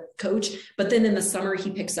he's a coach. But then in the summer,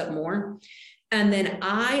 he picks up more. And then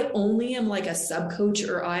I only am like a sub coach,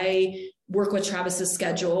 or I work with Travis's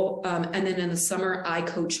schedule. And then in the summer, I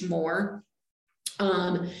coach more.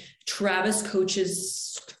 Travis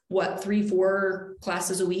coaches 3-4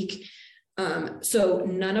 classes a week. So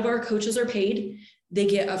none of our coaches are paid. They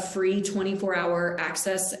get a free 24-hour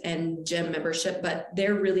access and gym membership, but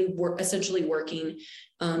they're really essentially working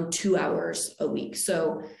 2 hours a week.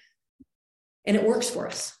 So, and it works for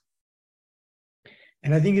us.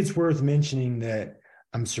 And I think it's worth mentioning that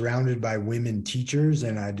I'm surrounded by women teachers,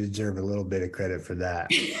 and I deserve a little bit of credit for that.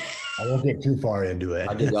 I won't get too far into it.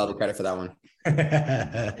 I'll give you all the credit for that one.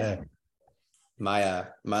 My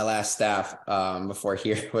last staff before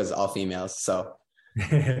here was all females, so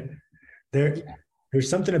there's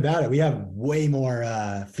something about it. We have way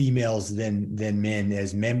more females than men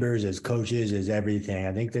as members, as coaches, as everything.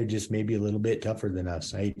 I think they're just maybe a little bit tougher than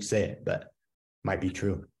us. I hate to say it, but might be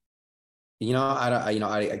true.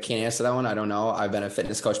 I can't answer that one. I don't know. I've been a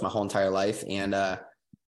fitness coach my whole entire life, and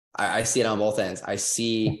I see it on both ends. I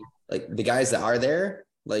see like the guys that are there,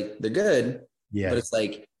 like they're good, but it's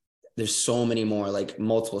like there's so many more, like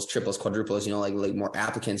multiples, triples, quadruples. Like more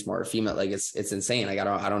applicants, more female. Like it's insane. Like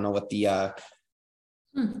I don't know what the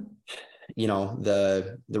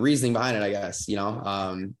the reasoning behind it, I guess.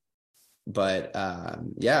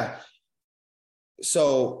 Yeah.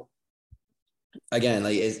 So again,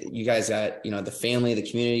 like you guys got the family, the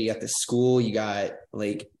community, you got the school, you got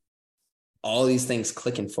like all these things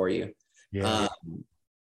clicking for you. You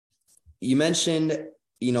mentioned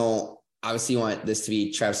obviously you want this to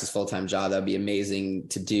be Travis's full-time job. That'd be amazing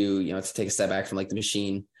to do, to take a step back from like the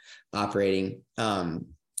machine operating.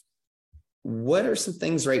 What are some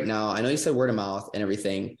things right now? I know you said word of mouth and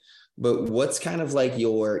everything, but what's kind of like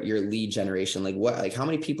your lead generation? Like how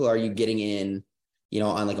many people are you getting in,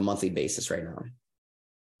 on like a monthly basis right now?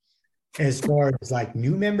 As far as like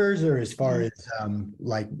new members, or as far as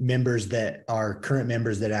like members that are current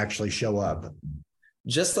members that actually show up?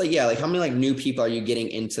 Just like, like how many like new people are you getting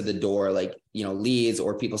into the door? Like, leads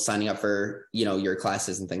or people signing up for, your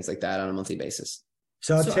classes and things like that on a monthly basis?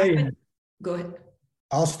 So I'll tell you. Go ahead.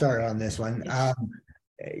 I'll start on this one.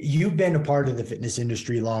 You've been a part of the fitness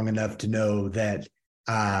industry long enough to know that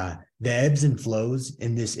the ebbs and flows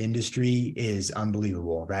in this industry is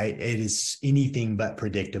unbelievable, right? It is anything but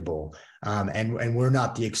predictable. And we're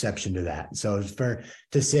not the exception to that. So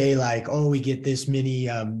to say like, oh, we get this many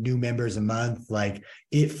new members a month, like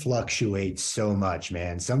it fluctuates so much,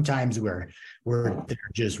 man. Sometimes they're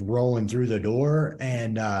just rolling through the door,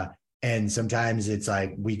 and sometimes it's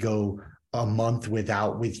like we go a month with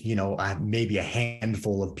maybe a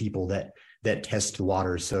handful of people that test the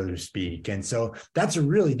water, so to speak. And so that's a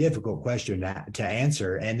really difficult question to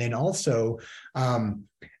answer. And then also,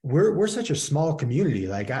 we're such a small community.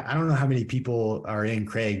 Like, I don't know how many people are in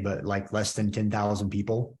Craig, but like less than 10,000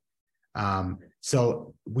 people.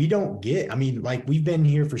 So we don't get, like we've been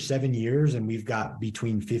here for 7 years and we've got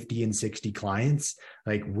between 50 and 60 clients.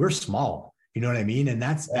 Like we're small, you know what I mean? And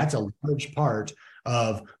that's a large part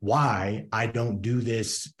of why I don't do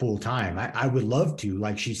this full time. I would love to,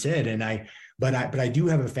 like she said, but I do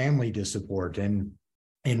have a family to support. And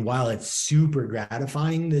while it's super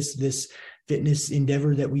gratifying, this fitness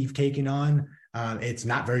endeavor that we've taken on, it's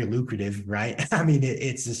not very lucrative, right?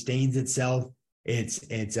 It sustains itself.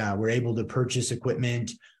 We're able to purchase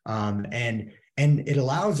equipment, and it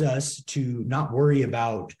allows us to not worry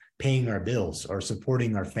about paying our bills or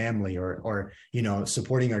supporting our family or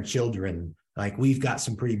supporting our children. Like we've got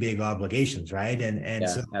some pretty big obligations, right? And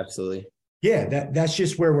so absolutely. Yeah, that's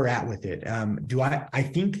just where we're at with it. I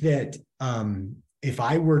think that if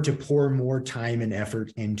I were to pour more time and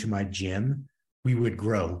effort into my gym, we would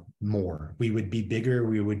grow more. We would be bigger.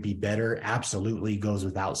 We would be better. Absolutely goes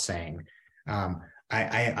without saying. I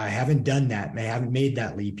haven't done that. I haven't made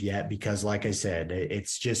that leap yet because, like I said,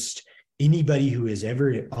 it's just anybody who has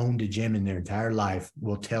ever owned a gym in their entire life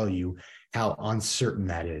will tell you how uncertain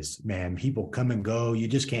that is, man. People come and go. You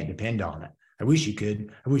just can't depend on it. I wish you could.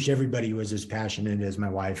 I wish everybody was as passionate as my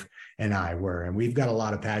wife and I were. And we've got a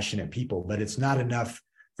lot of passionate people, but it's not enough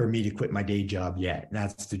for me to quit my day job yet. And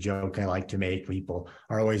that's the joke I like to make. People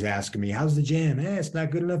are always asking me, how's the gym? It's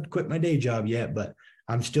not good enough to quit my day job yet, but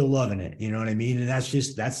I'm still loving it. You know what I mean? And that's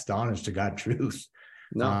the honest to God truth.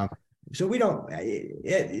 No. So we don't,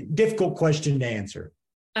 difficult question to answer.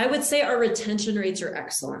 I would say our retention rates are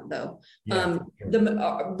excellent though. Yeah,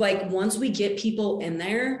 like once we get people in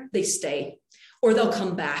there, they stay or they'll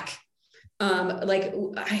come back. Like,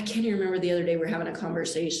 I can't even remember the other day, we're having a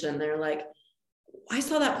conversation. They're like, I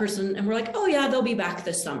saw that person, and we're like, oh yeah, they'll be back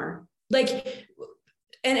this summer. Like,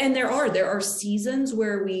 and there are seasons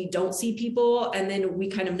where we don't see people, and then we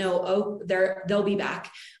kind of know, oh, they'll be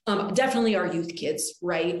back. Definitely our youth kids,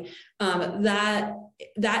 right?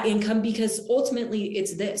 That income, because ultimately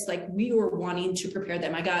it's this, like, we were wanting to prepare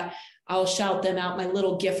them. I'll shout them out, my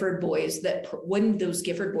little Gifford boys, that when those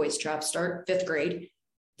Gifford boys, Trav, start 5th grade,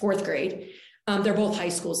 4th grade, they're both high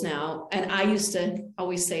schools now. And I used to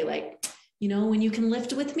always say, like, you know, when you can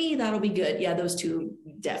lift with me, that'll be good. Yeah, those two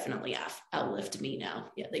definitely outlift me now.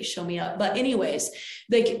 Yeah, they show me up. But anyways,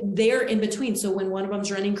 like, they're in between. So when one of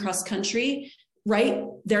them's running cross country, right,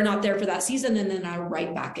 they're not there for that season, and then I'm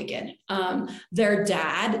right back again. Their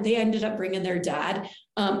dad, they ended up bringing their dad,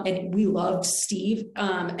 and we loved Steve,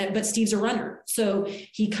 but Steve's a runner, so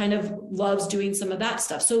he kind of loves doing some of that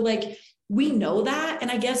stuff. So, like, we know that, and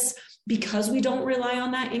I guess because we don't rely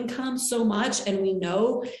on that income so much, and we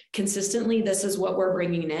know consistently this is what we're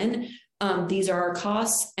bringing in, these are our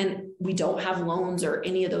costs, and we don't have loans or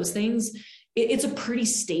any of those things, it's a pretty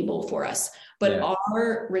stable for us. But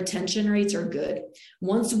our retention rates are good.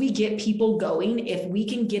 Once we get people going, if we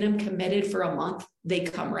can get them committed for a month, they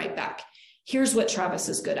come right back. Here's what Travis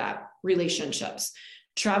is good at: relationships.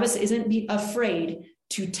 Travis isn't afraid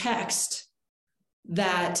to text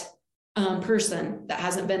that person that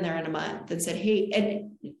hasn't been there in a month and said, hey,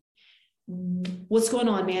 and what's going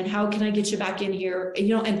on, man? How can I get you back in here? And,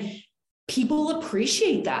 you know, and people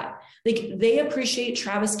appreciate that. Like, they appreciate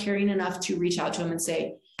Travis caring enough to reach out to him and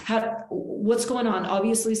say, what's going on?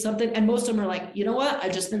 Obviously something. And most of them are like, you know what?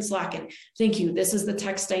 I've just been slacking. Thank you. This is the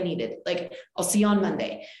text I needed. Like, I'll see you on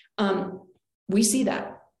Monday. We see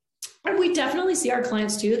that. And we definitely see our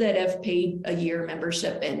clients too that have paid a year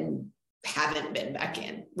membership and haven't been back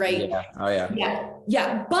in. Right. Yeah. Oh yeah. Yeah.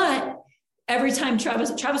 Yeah. But every time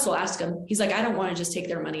Travis will ask him, he's like, I don't want to just take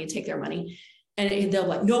their money. And they'll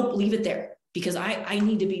like, nope, leave it there, because I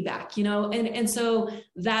need to be back, you know? And so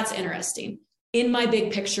that's interesting. In my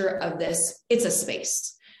big picture of this, it's a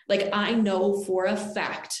space. Like, I know for a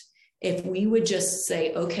fact, if we would just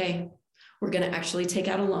say, okay, we're going to actually take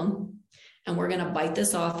out a loan, and we're going to bite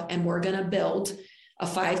this off, and we're going to build a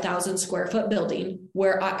 5,000 square foot building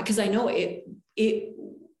because I know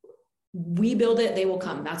we build it, they will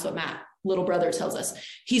come. That's what Matt, little brother, tells us.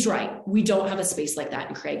 He's right. We don't have a space like that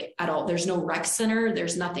in Craig at all. There's no rec center.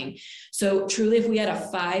 There's nothing. So truly, if we had a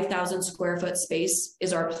 5,000 square foot space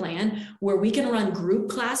is our plan, where we can run group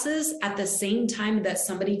classes at the same time that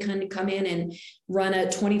somebody can come in and run a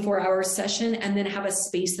 24-hour session, and then have a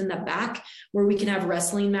space in the back where we can have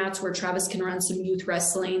wrestling mats where Travis can run some youth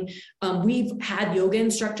wrestling. We've had yoga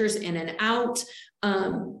instructors in and out.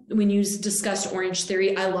 When you discussed Orange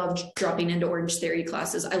Theory, I loved dropping into Orange Theory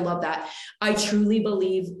classes. I love that. I truly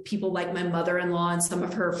believe people like my mother-in-law and some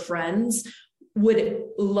of her friends would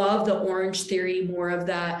love the Orange Theory, more of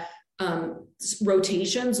that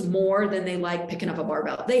rotations, more than they like picking up a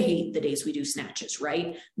barbell. They hate the days we do snatches,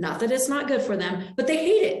 right? Not that it's not good for them, but they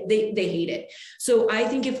hate it. They hate it. So I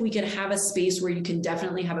think if we could have a space where you can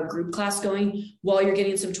definitely have a group class going while you're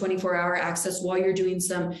getting some 24-hour access, while you're doing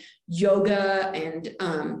some yoga, and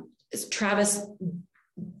Travis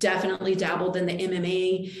definitely dabbled in the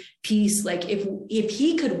MMA piece. Like, if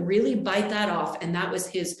he could really bite that off, and that was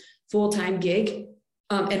his full-time gig,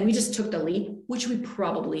 and we just took the leap, which we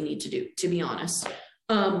probably need to do, to be honest.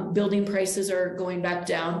 Building prices are going back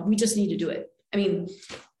down. We just need to do it. I mean,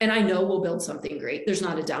 and I know we'll build something great. There's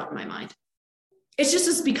not a doubt in my mind. It's just,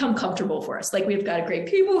 it's become comfortable for us. Like, we've got great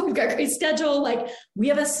people, we've got a great schedule. Like, we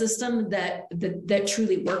have a system that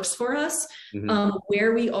truly works for us. Mm-hmm.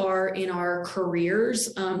 Where we are in our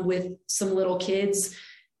careers, with some little kids.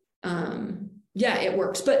 Yeah, it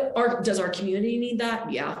works. But does our community need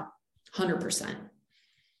that? Yeah, 100%.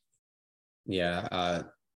 Yeah.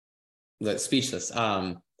 Speechless.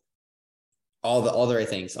 All the right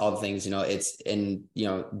things, all the things, you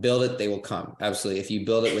know, build it, they will come. Absolutely. If you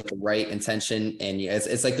build it with the right intention, and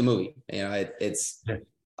it's like the movie, you know,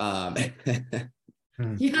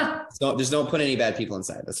 yeah. So just don't put any bad people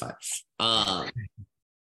inside. That's fine.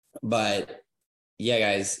 But yeah,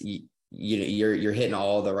 guys, you're hitting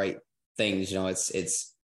all the right things. You know,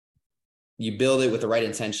 it's you build it with the right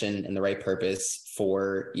intention and the right purpose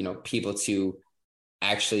for, you know, people to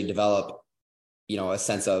actually develop, you know, a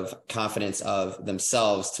sense of confidence of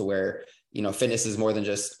themselves, to where, you know, fitness is more than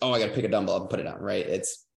just, oh, I got to pick a dumbbell up and put it on. Right.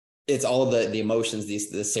 It's all the emotions,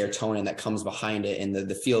 the serotonin that comes behind it, and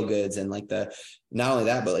the feel goods, and like not only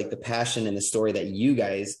that, but like the passion and the story that you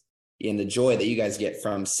guys, and the joy that you guys get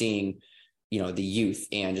from seeing the youth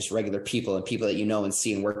and just regular people and people that and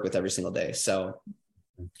see and work with every single day. So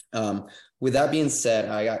with that being said,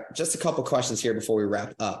 I got just a couple questions here before we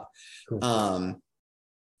wrap up. Cool.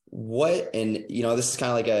 This is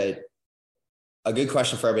kind of like a good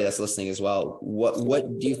question for everybody that's listening as well.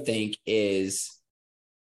 What do you think is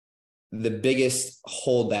the biggest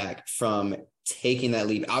holdback from taking that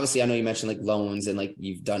leap? Obviously, I know you mentioned like loans and like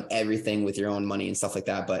you've done everything with your own money and stuff like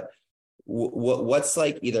that, but what's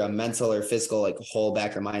like either a mental or physical like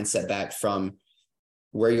holdback or mindset back from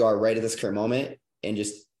where you are right at this current moment and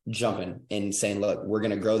just jumping and saying, look, we're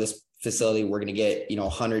going to grow this facility. We're going to get,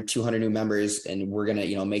 100, 200 new members, and we're going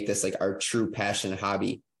to, make this like our true passion and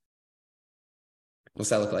hobby.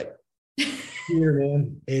 What's that look like? Here,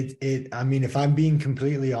 man. I mean, if I'm being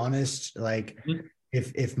completely honest, like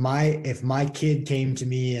if my kid came to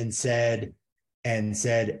me and said,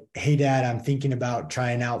 hey, Dad, I'm thinking about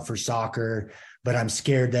trying out for soccer, but I'm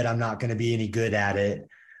scared that I'm not going to be any good at it.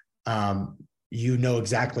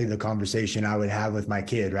 Exactly the conversation I would have with my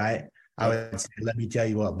kid, right? I would say, let me tell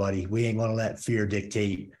you what, buddy, we ain't going to let fear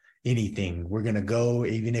dictate anything. We're going to go,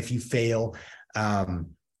 even if you fail,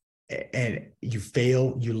 and you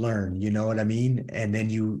fail, you learn, you know what I mean? And then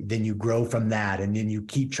you grow from that, and then you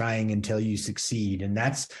keep trying until you succeed. And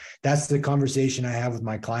that's the conversation I have with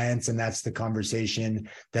my clients. And that's the conversation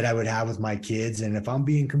that I would have with my kids. And if I'm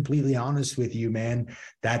being completely honest with you, man,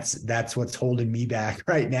 that's what's holding me back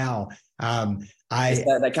right now.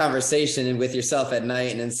 That conversation with yourself at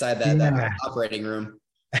night and inside that operating room.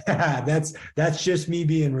 That's just me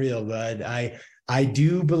being real, bud. I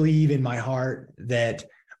do believe in my heart that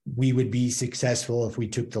we would be successful if we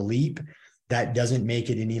took the leap. That doesn't make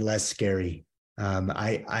it any less scary.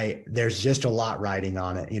 There's just a lot riding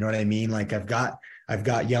on it. You know what I mean? Like I've got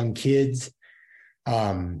young kids.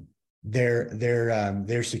 Their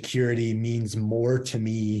security means more to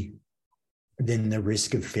me than the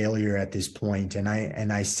risk of failure at this point. And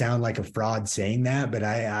I sound like a fraud saying that, but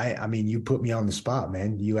I mean, you put me on the spot,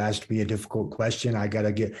 man. You asked me a difficult question. I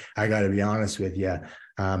gotta be honest with you.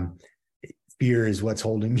 Fear is what's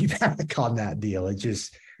holding me back on that deal. It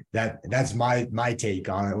just, that's my take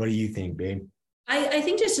on it. What do you think, babe? I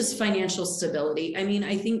think it's just financial stability. I mean,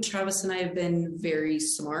 I think Travis and I have been very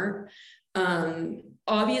smart.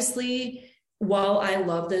 Obviously, while I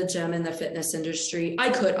love the gym and the fitness industry,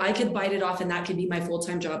 I could bite it off and that could be my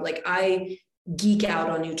full-time job. Like I geek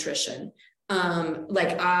out on nutrition.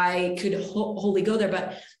 Like I could wholly go there,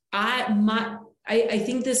 but I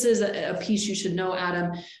think this is a piece you should know,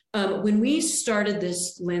 Adam. When we started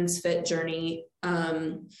this Lens Fit journey,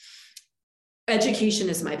 education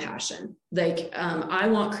is my passion. Like, I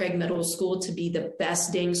want Craig Middle School to be the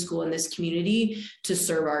best dang school in this community to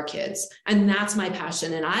serve our kids. And that's my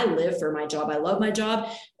passion. And I live for my job. I love my job.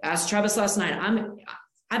 Asked Travis last night,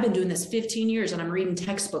 I've been doing this 15 years and I'm reading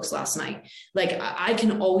textbooks last night. Like I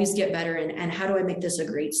can always get better. And how do I make this a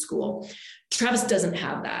great school? Travis doesn't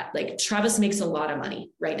have that. Like Travis makes a lot of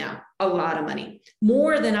money right now, a lot of money,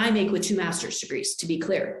 more than I make with 2 master's degrees, to be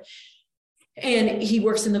clear. And he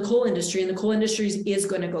works in the coal industry, and the coal industry is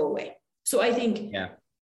going to go away. So I think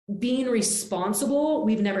being responsible,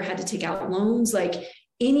 we've never had to take out loans, like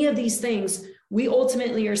any of these things. We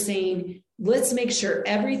ultimately are saying, let's make sure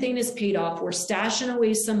everything is paid off. We're stashing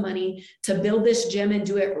away some money to build this gym and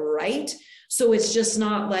do it right. So it's just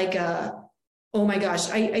not like oh my gosh.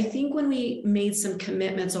 I think when we made some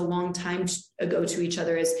commitments a long time ago to each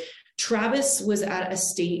other, is Travis was at a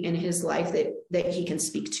state in his life that he can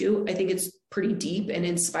speak to. I think it's pretty deep and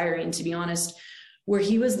inspiring, to be honest, where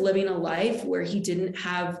he was living a life where he didn't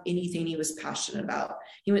have anything he was passionate about.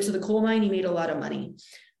 He went to the coal mine, he made a lot of money.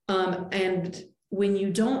 And when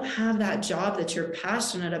you don't have that job that you're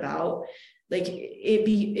passionate about, like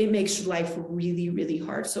it makes life really, really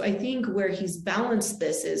hard. So I think where he's balanced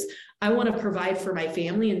this is, I want to provide for my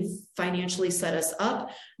family and financially set us up,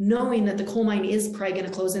 knowing that the coal mine is probably going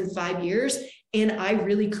to close in 5 years. And I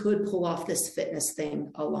really could pull off this fitness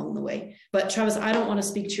thing along the way. But Travis, I don't want to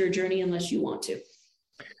speak to your journey unless you want to.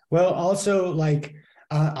 Well, also like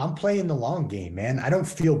I'm playing the long game, man. I don't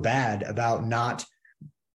feel bad about not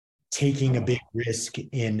taking a big risk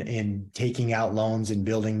in taking out loans and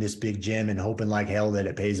building this big gym and hoping like hell that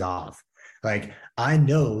it pays off. Like I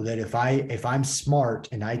know that if I'm smart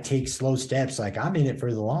and I take slow steps, like I'm in it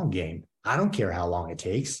for the long game. I don't care how long it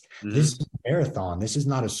takes. Mm-hmm. This is a marathon. This is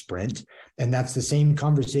not a sprint. And that's the same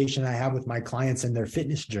conversation I have with my clients in their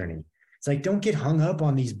fitness journey. It's like, don't get hung up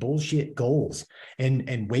on these bullshit goals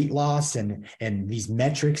and weight loss and these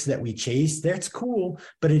metrics that we chase. That's cool,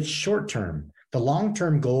 but it's short term. The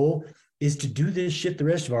long-term goal is to do this shit the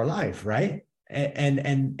rest of our life, right? And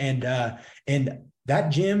that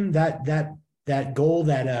gym, that goal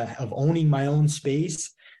of owning my own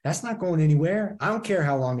space, that's not going anywhere. I don't care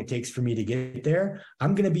how long it takes for me to get there.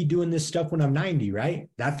 I'm going to be doing this stuff when I'm 90, right?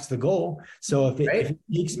 That's the goal. So if it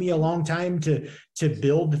takes me a long time to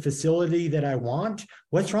build the facility that I want,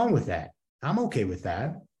 what's wrong with that? I'm okay with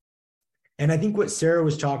that. And I think what Sarah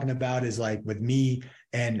was talking about is like with me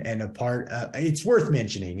and a part, it's worth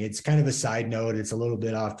mentioning. It's kind of a side note. It's a little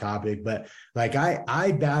bit off topic, but like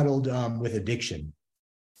I battled with addiction.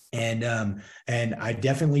 And I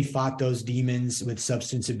definitely fought those demons with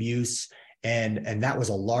substance abuse. And that was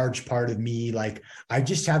a large part of me. Like, I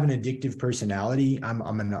just have an addictive personality. I'm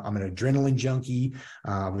an adrenaline junkie.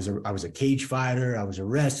 I was a cage fighter. I was a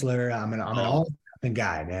wrestler. I'm an all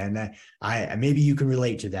guy, man. I maybe you can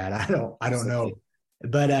relate to that. I don't know.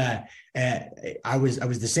 But I was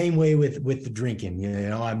the same way with the drinking. You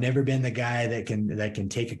know, I've never been the guy that can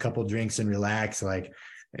take a couple drinks and relax. Like,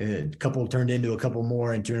 a couple turned into a couple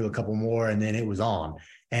more and turned into a couple more, and then it was on.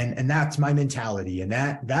 And that's my mentality. And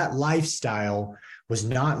that lifestyle was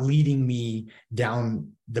not leading me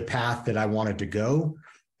down the path that I wanted to go.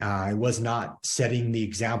 I was not setting the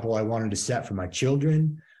example I wanted to set for my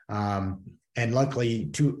children. And luckily,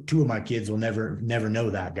 two of my kids will never know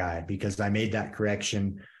that guy, because I made that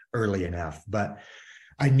correction early enough. But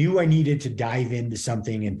I knew I needed to dive into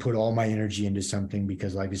something and put all my energy into something,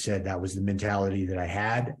 because like I said, that was the mentality that I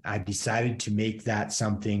had. I decided to make that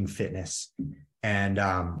something fitness, and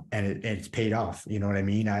it's paid off. You know what I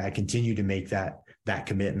mean? I continue to make that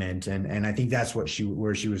commitment. And I think that's where she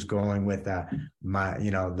was going with my,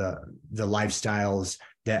 you know, the lifestyles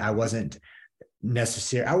that I wasn't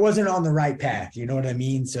on the right path. You know what I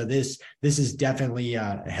mean? So this has definitely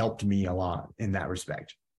helped me a lot in that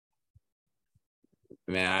respect.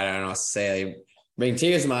 Man, I don't know what to say. Like, bring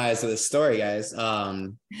tears to my eyes with this story, guys.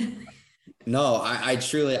 No, I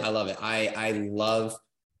truly, I love it. I love,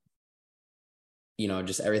 you know,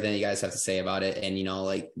 just everything you guys have to say about it. And, you know,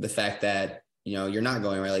 like the fact that, you know, you're not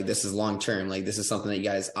going right. Like, this is long-term. Like, this is something that you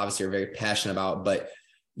guys obviously are very passionate about, but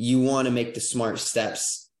you want to make the smart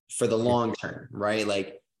steps for the long term, right?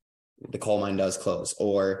 Like, the coal mine does close,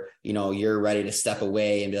 or, you know, you're ready to step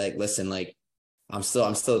away and be like, listen, like, I'm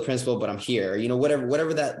still the principal, but I'm here, you know,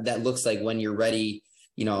 whatever that looks like when you're ready,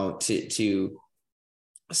 you know, to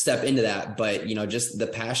step into that. But, you know, just the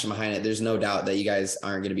passion behind it, there's no doubt that you guys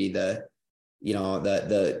aren't going to be the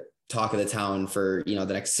talk of the town for, you know,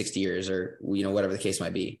 the next 60 years, or, you know, whatever the case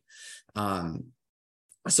might be.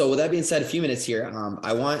 So with that being said, a few minutes here,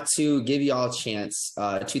 I want to give you all a chance,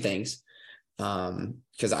 two things,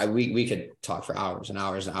 because we could talk for hours and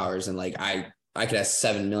hours and hours. And like, I could ask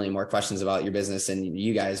 7 million more questions about your business and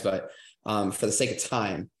you guys, but for the sake of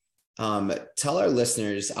time, tell our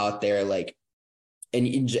listeners out there, like, and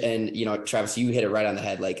you know, Travis, you hit it right on the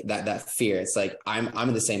head, like that fear. It's like, I'm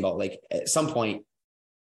in the same boat. Like, at some point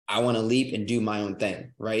I want to leap and do my own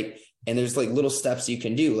thing, right? And there's like little steps you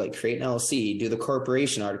can do, like create an LLC, do the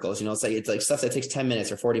corporation articles, you know, it's like stuff that takes 10 minutes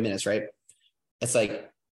or 40 minutes, right? It's like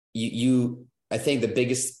I think the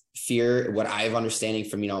biggest fear, what I have understanding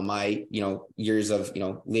from, you know, my, you know, years of, you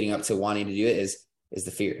know, leading up to wanting to do it is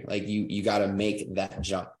the fear. Like, you got to make that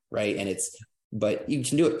jump, right? And but you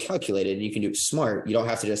can do it calculated, and you can do it smart. You don't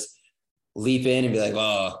have to just leap in and be like,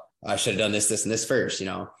 oh, I should have done this and this first, you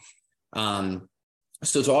know?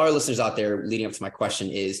 So to all our listeners out there, leading up to my question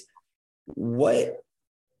is, what,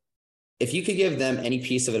 if you could give them any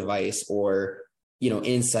piece of advice or, you know,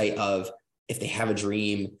 insight of, if they have a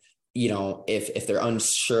dream, you know, if they're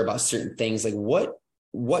unsure about certain things, like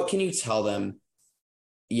what can you tell them,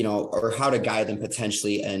 you know, or how to guide them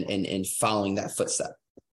potentially in following that footstep?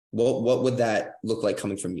 What would that look like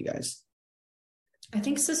coming from you guys? I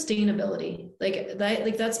think sustainability,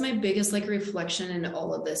 like that's my biggest like reflection in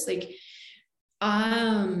all of this. Like,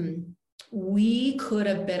 we could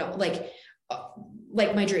have been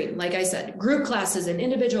like my dream, like I said, group classes and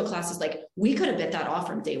individual classes, like we could have bit that off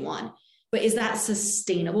from day one. But is that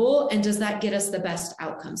sustainable? And does that get us the best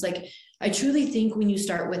outcomes? Like, I truly think when you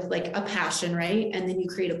start with like a passion, right? And then you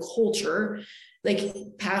create a culture, like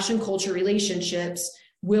passion, culture, relationships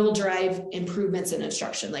will drive improvements in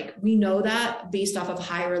instruction. Like, we know that based off of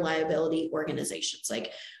high reliability organizations.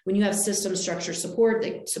 Like, when you have system structure support,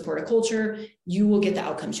 they support a culture, you will get the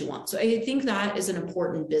outcomes you want. So I think that is an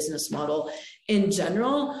important business model in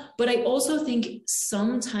general. But I also think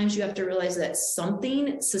sometimes you have to realize that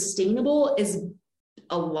something sustainable is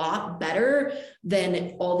a lot better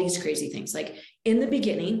than all these crazy things. Like, in the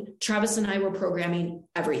beginning, Travis and I were programming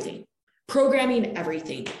everything.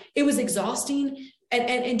 It was exhausting.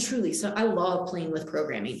 And truly, so I love playing with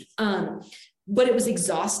programming, but it was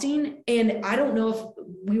exhausting. And I don't know if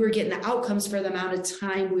we were getting the outcomes for the amount of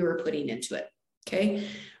time we were putting into it. Okay.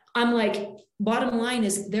 I'm like, bottom line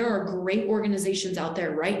is there are great organizations out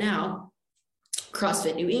there right now,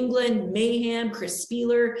 CrossFit New England, Mayhem, Chris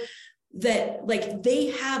Spieler, that like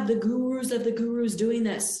they have the gurus of the gurus doing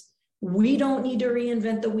this. We don't need to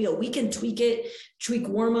reinvent the wheel. We can tweak it, tweak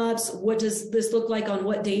warm-ups. What does this look like on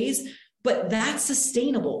what days? But that's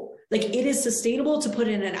sustainable. Like it is sustainable to put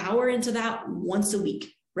in an hour into that once a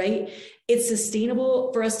week, right? It's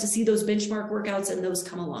sustainable for us to see those benchmark workouts and those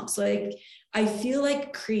come along. So like, I feel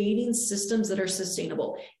like creating systems that are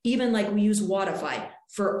sustainable, even like we use Wodify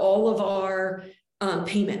for all of our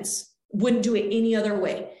payments, wouldn't do it any other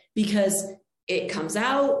way because it comes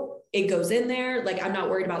out, it goes in there. Like, I'm not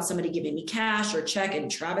worried about somebody giving me cash or check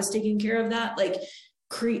and Travis taking care of that. Like,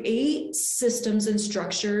 create systems and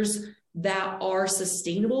structures that are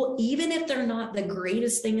sustainable, even if they're not the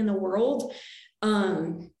greatest thing in the world.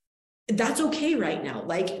 That's okay right now.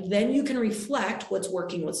 Like, then you can reflect what's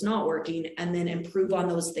working, what's not working, and then improve on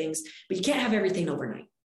those things. But you can't have everything overnight.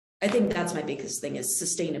 I think that's my biggest thing is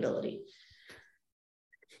sustainability.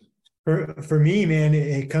 For me, man,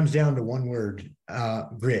 it comes down to one word,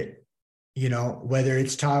 grit. You know, whether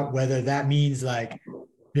that means like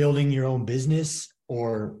building your own business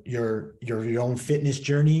or your own fitness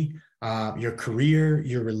journey, your career,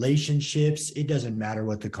 your relationships, it doesn't matter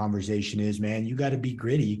what the conversation is, man. You got to be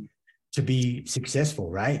gritty to be successful,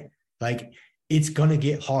 right? Like, it's going to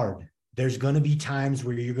get hard. There's going to be times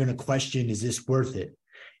where you're going to question, is this worth it?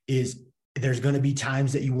 There's going to be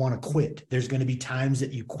times that you want to quit. There's going to be times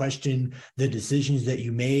that you question the decisions that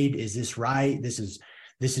you made. Is this right? This is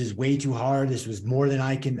way too hard. This was more than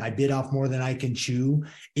I bit off more than I can chew.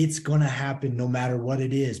 It's going to happen no matter what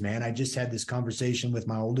it is, man. I just had this conversation with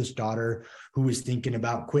my oldest daughter who was thinking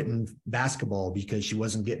about quitting basketball because she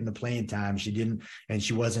wasn't getting the playing time.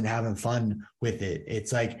 She wasn't having fun with it.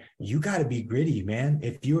 It's like, you got to be gritty, man.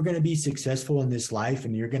 If you're going to be successful in this life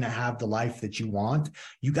and you're going to have the life that you want,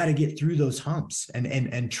 you got to get through those humps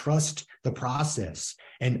and trust the process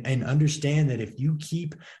and understand that if you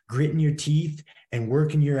keep gritting your teeth and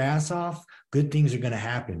working your ass off, good things are going to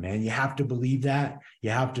happen, man. You have to believe that. You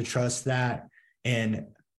have to trust that. And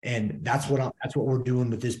that's what we're doing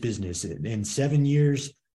with this business. In 7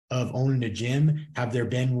 years of owning a gym, have there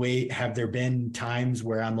been times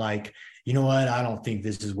where I'm like, you know what? I don't think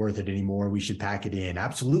this is worth it anymore. We should pack it in.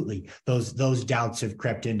 Absolutely. Those doubts have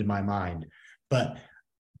crept into my mind. But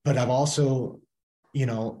I've also,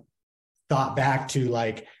 thought back to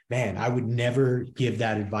like, man, I would never give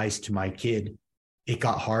that advice to my kid. It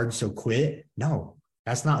got hard, so quit. No,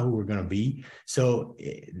 that's not who we're going to be. So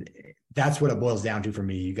that's what it boils down to for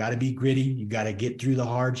me. You got to be gritty. You got to get through the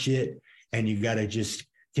hard shit and you got to just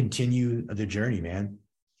continue the journey, man.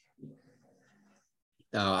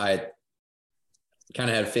 No, I kind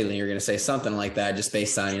of had a feeling you were going to say something like that just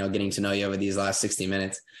based on, getting to know you over these last 60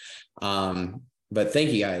 minutes. But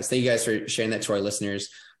thank you guys. Thank you guys for sharing that to our listeners.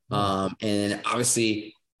 And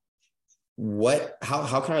obviously,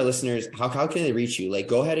 how can our listeners, how can they reach you? Like,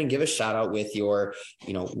 go ahead and give a shout out with your,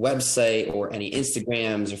 website or any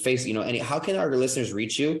Instagrams or Facebook, how can our listeners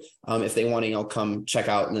reach you if they want to, come check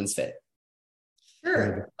out LinsFit?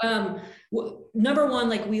 Sure. Number one,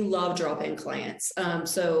 like, we love drop-in clients.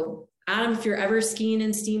 So Adam, if you're ever skiing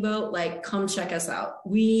in Steamboat, like, come check us out.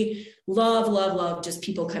 We love just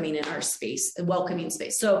people coming in our space, a welcoming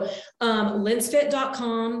space. So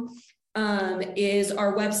linsfit.com is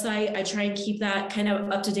our website. I try and keep that kind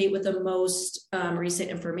of up to date with the most recent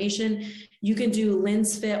information. You can do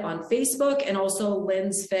LinsFit on Facebook and also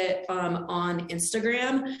LinsFit on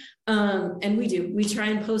Instagram. And we try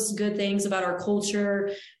and post good things about our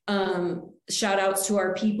culture, shout outs to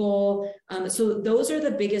our people. So those are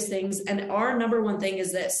the biggest things. And our number one thing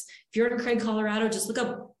is this: if you're in Craig, Colorado, just look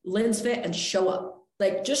up LinsFit and show up.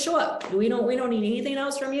 Like, just show up. We don't need anything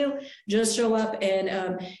else from you. Just show up,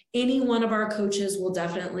 and any one of our coaches will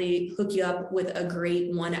definitely hook you up with a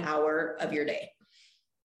great 1 hour of your day.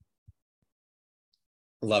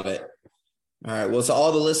 Love it. All right. Well, to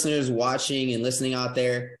all the listeners watching and listening out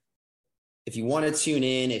there, if you want to tune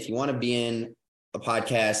in, if you want to be in a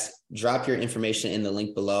podcast, drop your information in the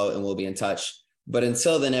link below and we'll be in touch. But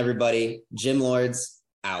until then, everybody, Gym Lords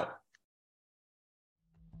out.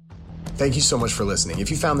 Thank you so much for listening.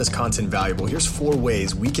 If you found this content valuable, here's 4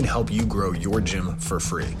 ways we can help you grow your gym for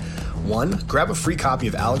free. 1, grab a free copy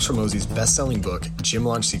of Alex Hormozi's best-selling book, Gym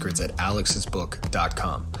Launch Secrets, at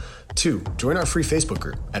alexsbook.com. 2, join our free Facebook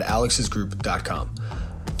group at alexsgroup.com.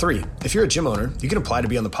 3, if you're a gym owner, you can apply to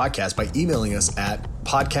be on the podcast by emailing us at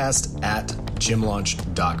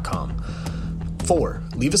podcast@gymlaunch.com. 4,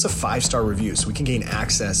 leave us a 5-star review so we can gain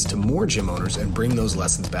access to more gym owners and bring those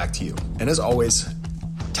lessons back to you. And as always,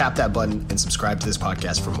 tap that button and subscribe to this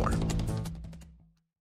podcast for more.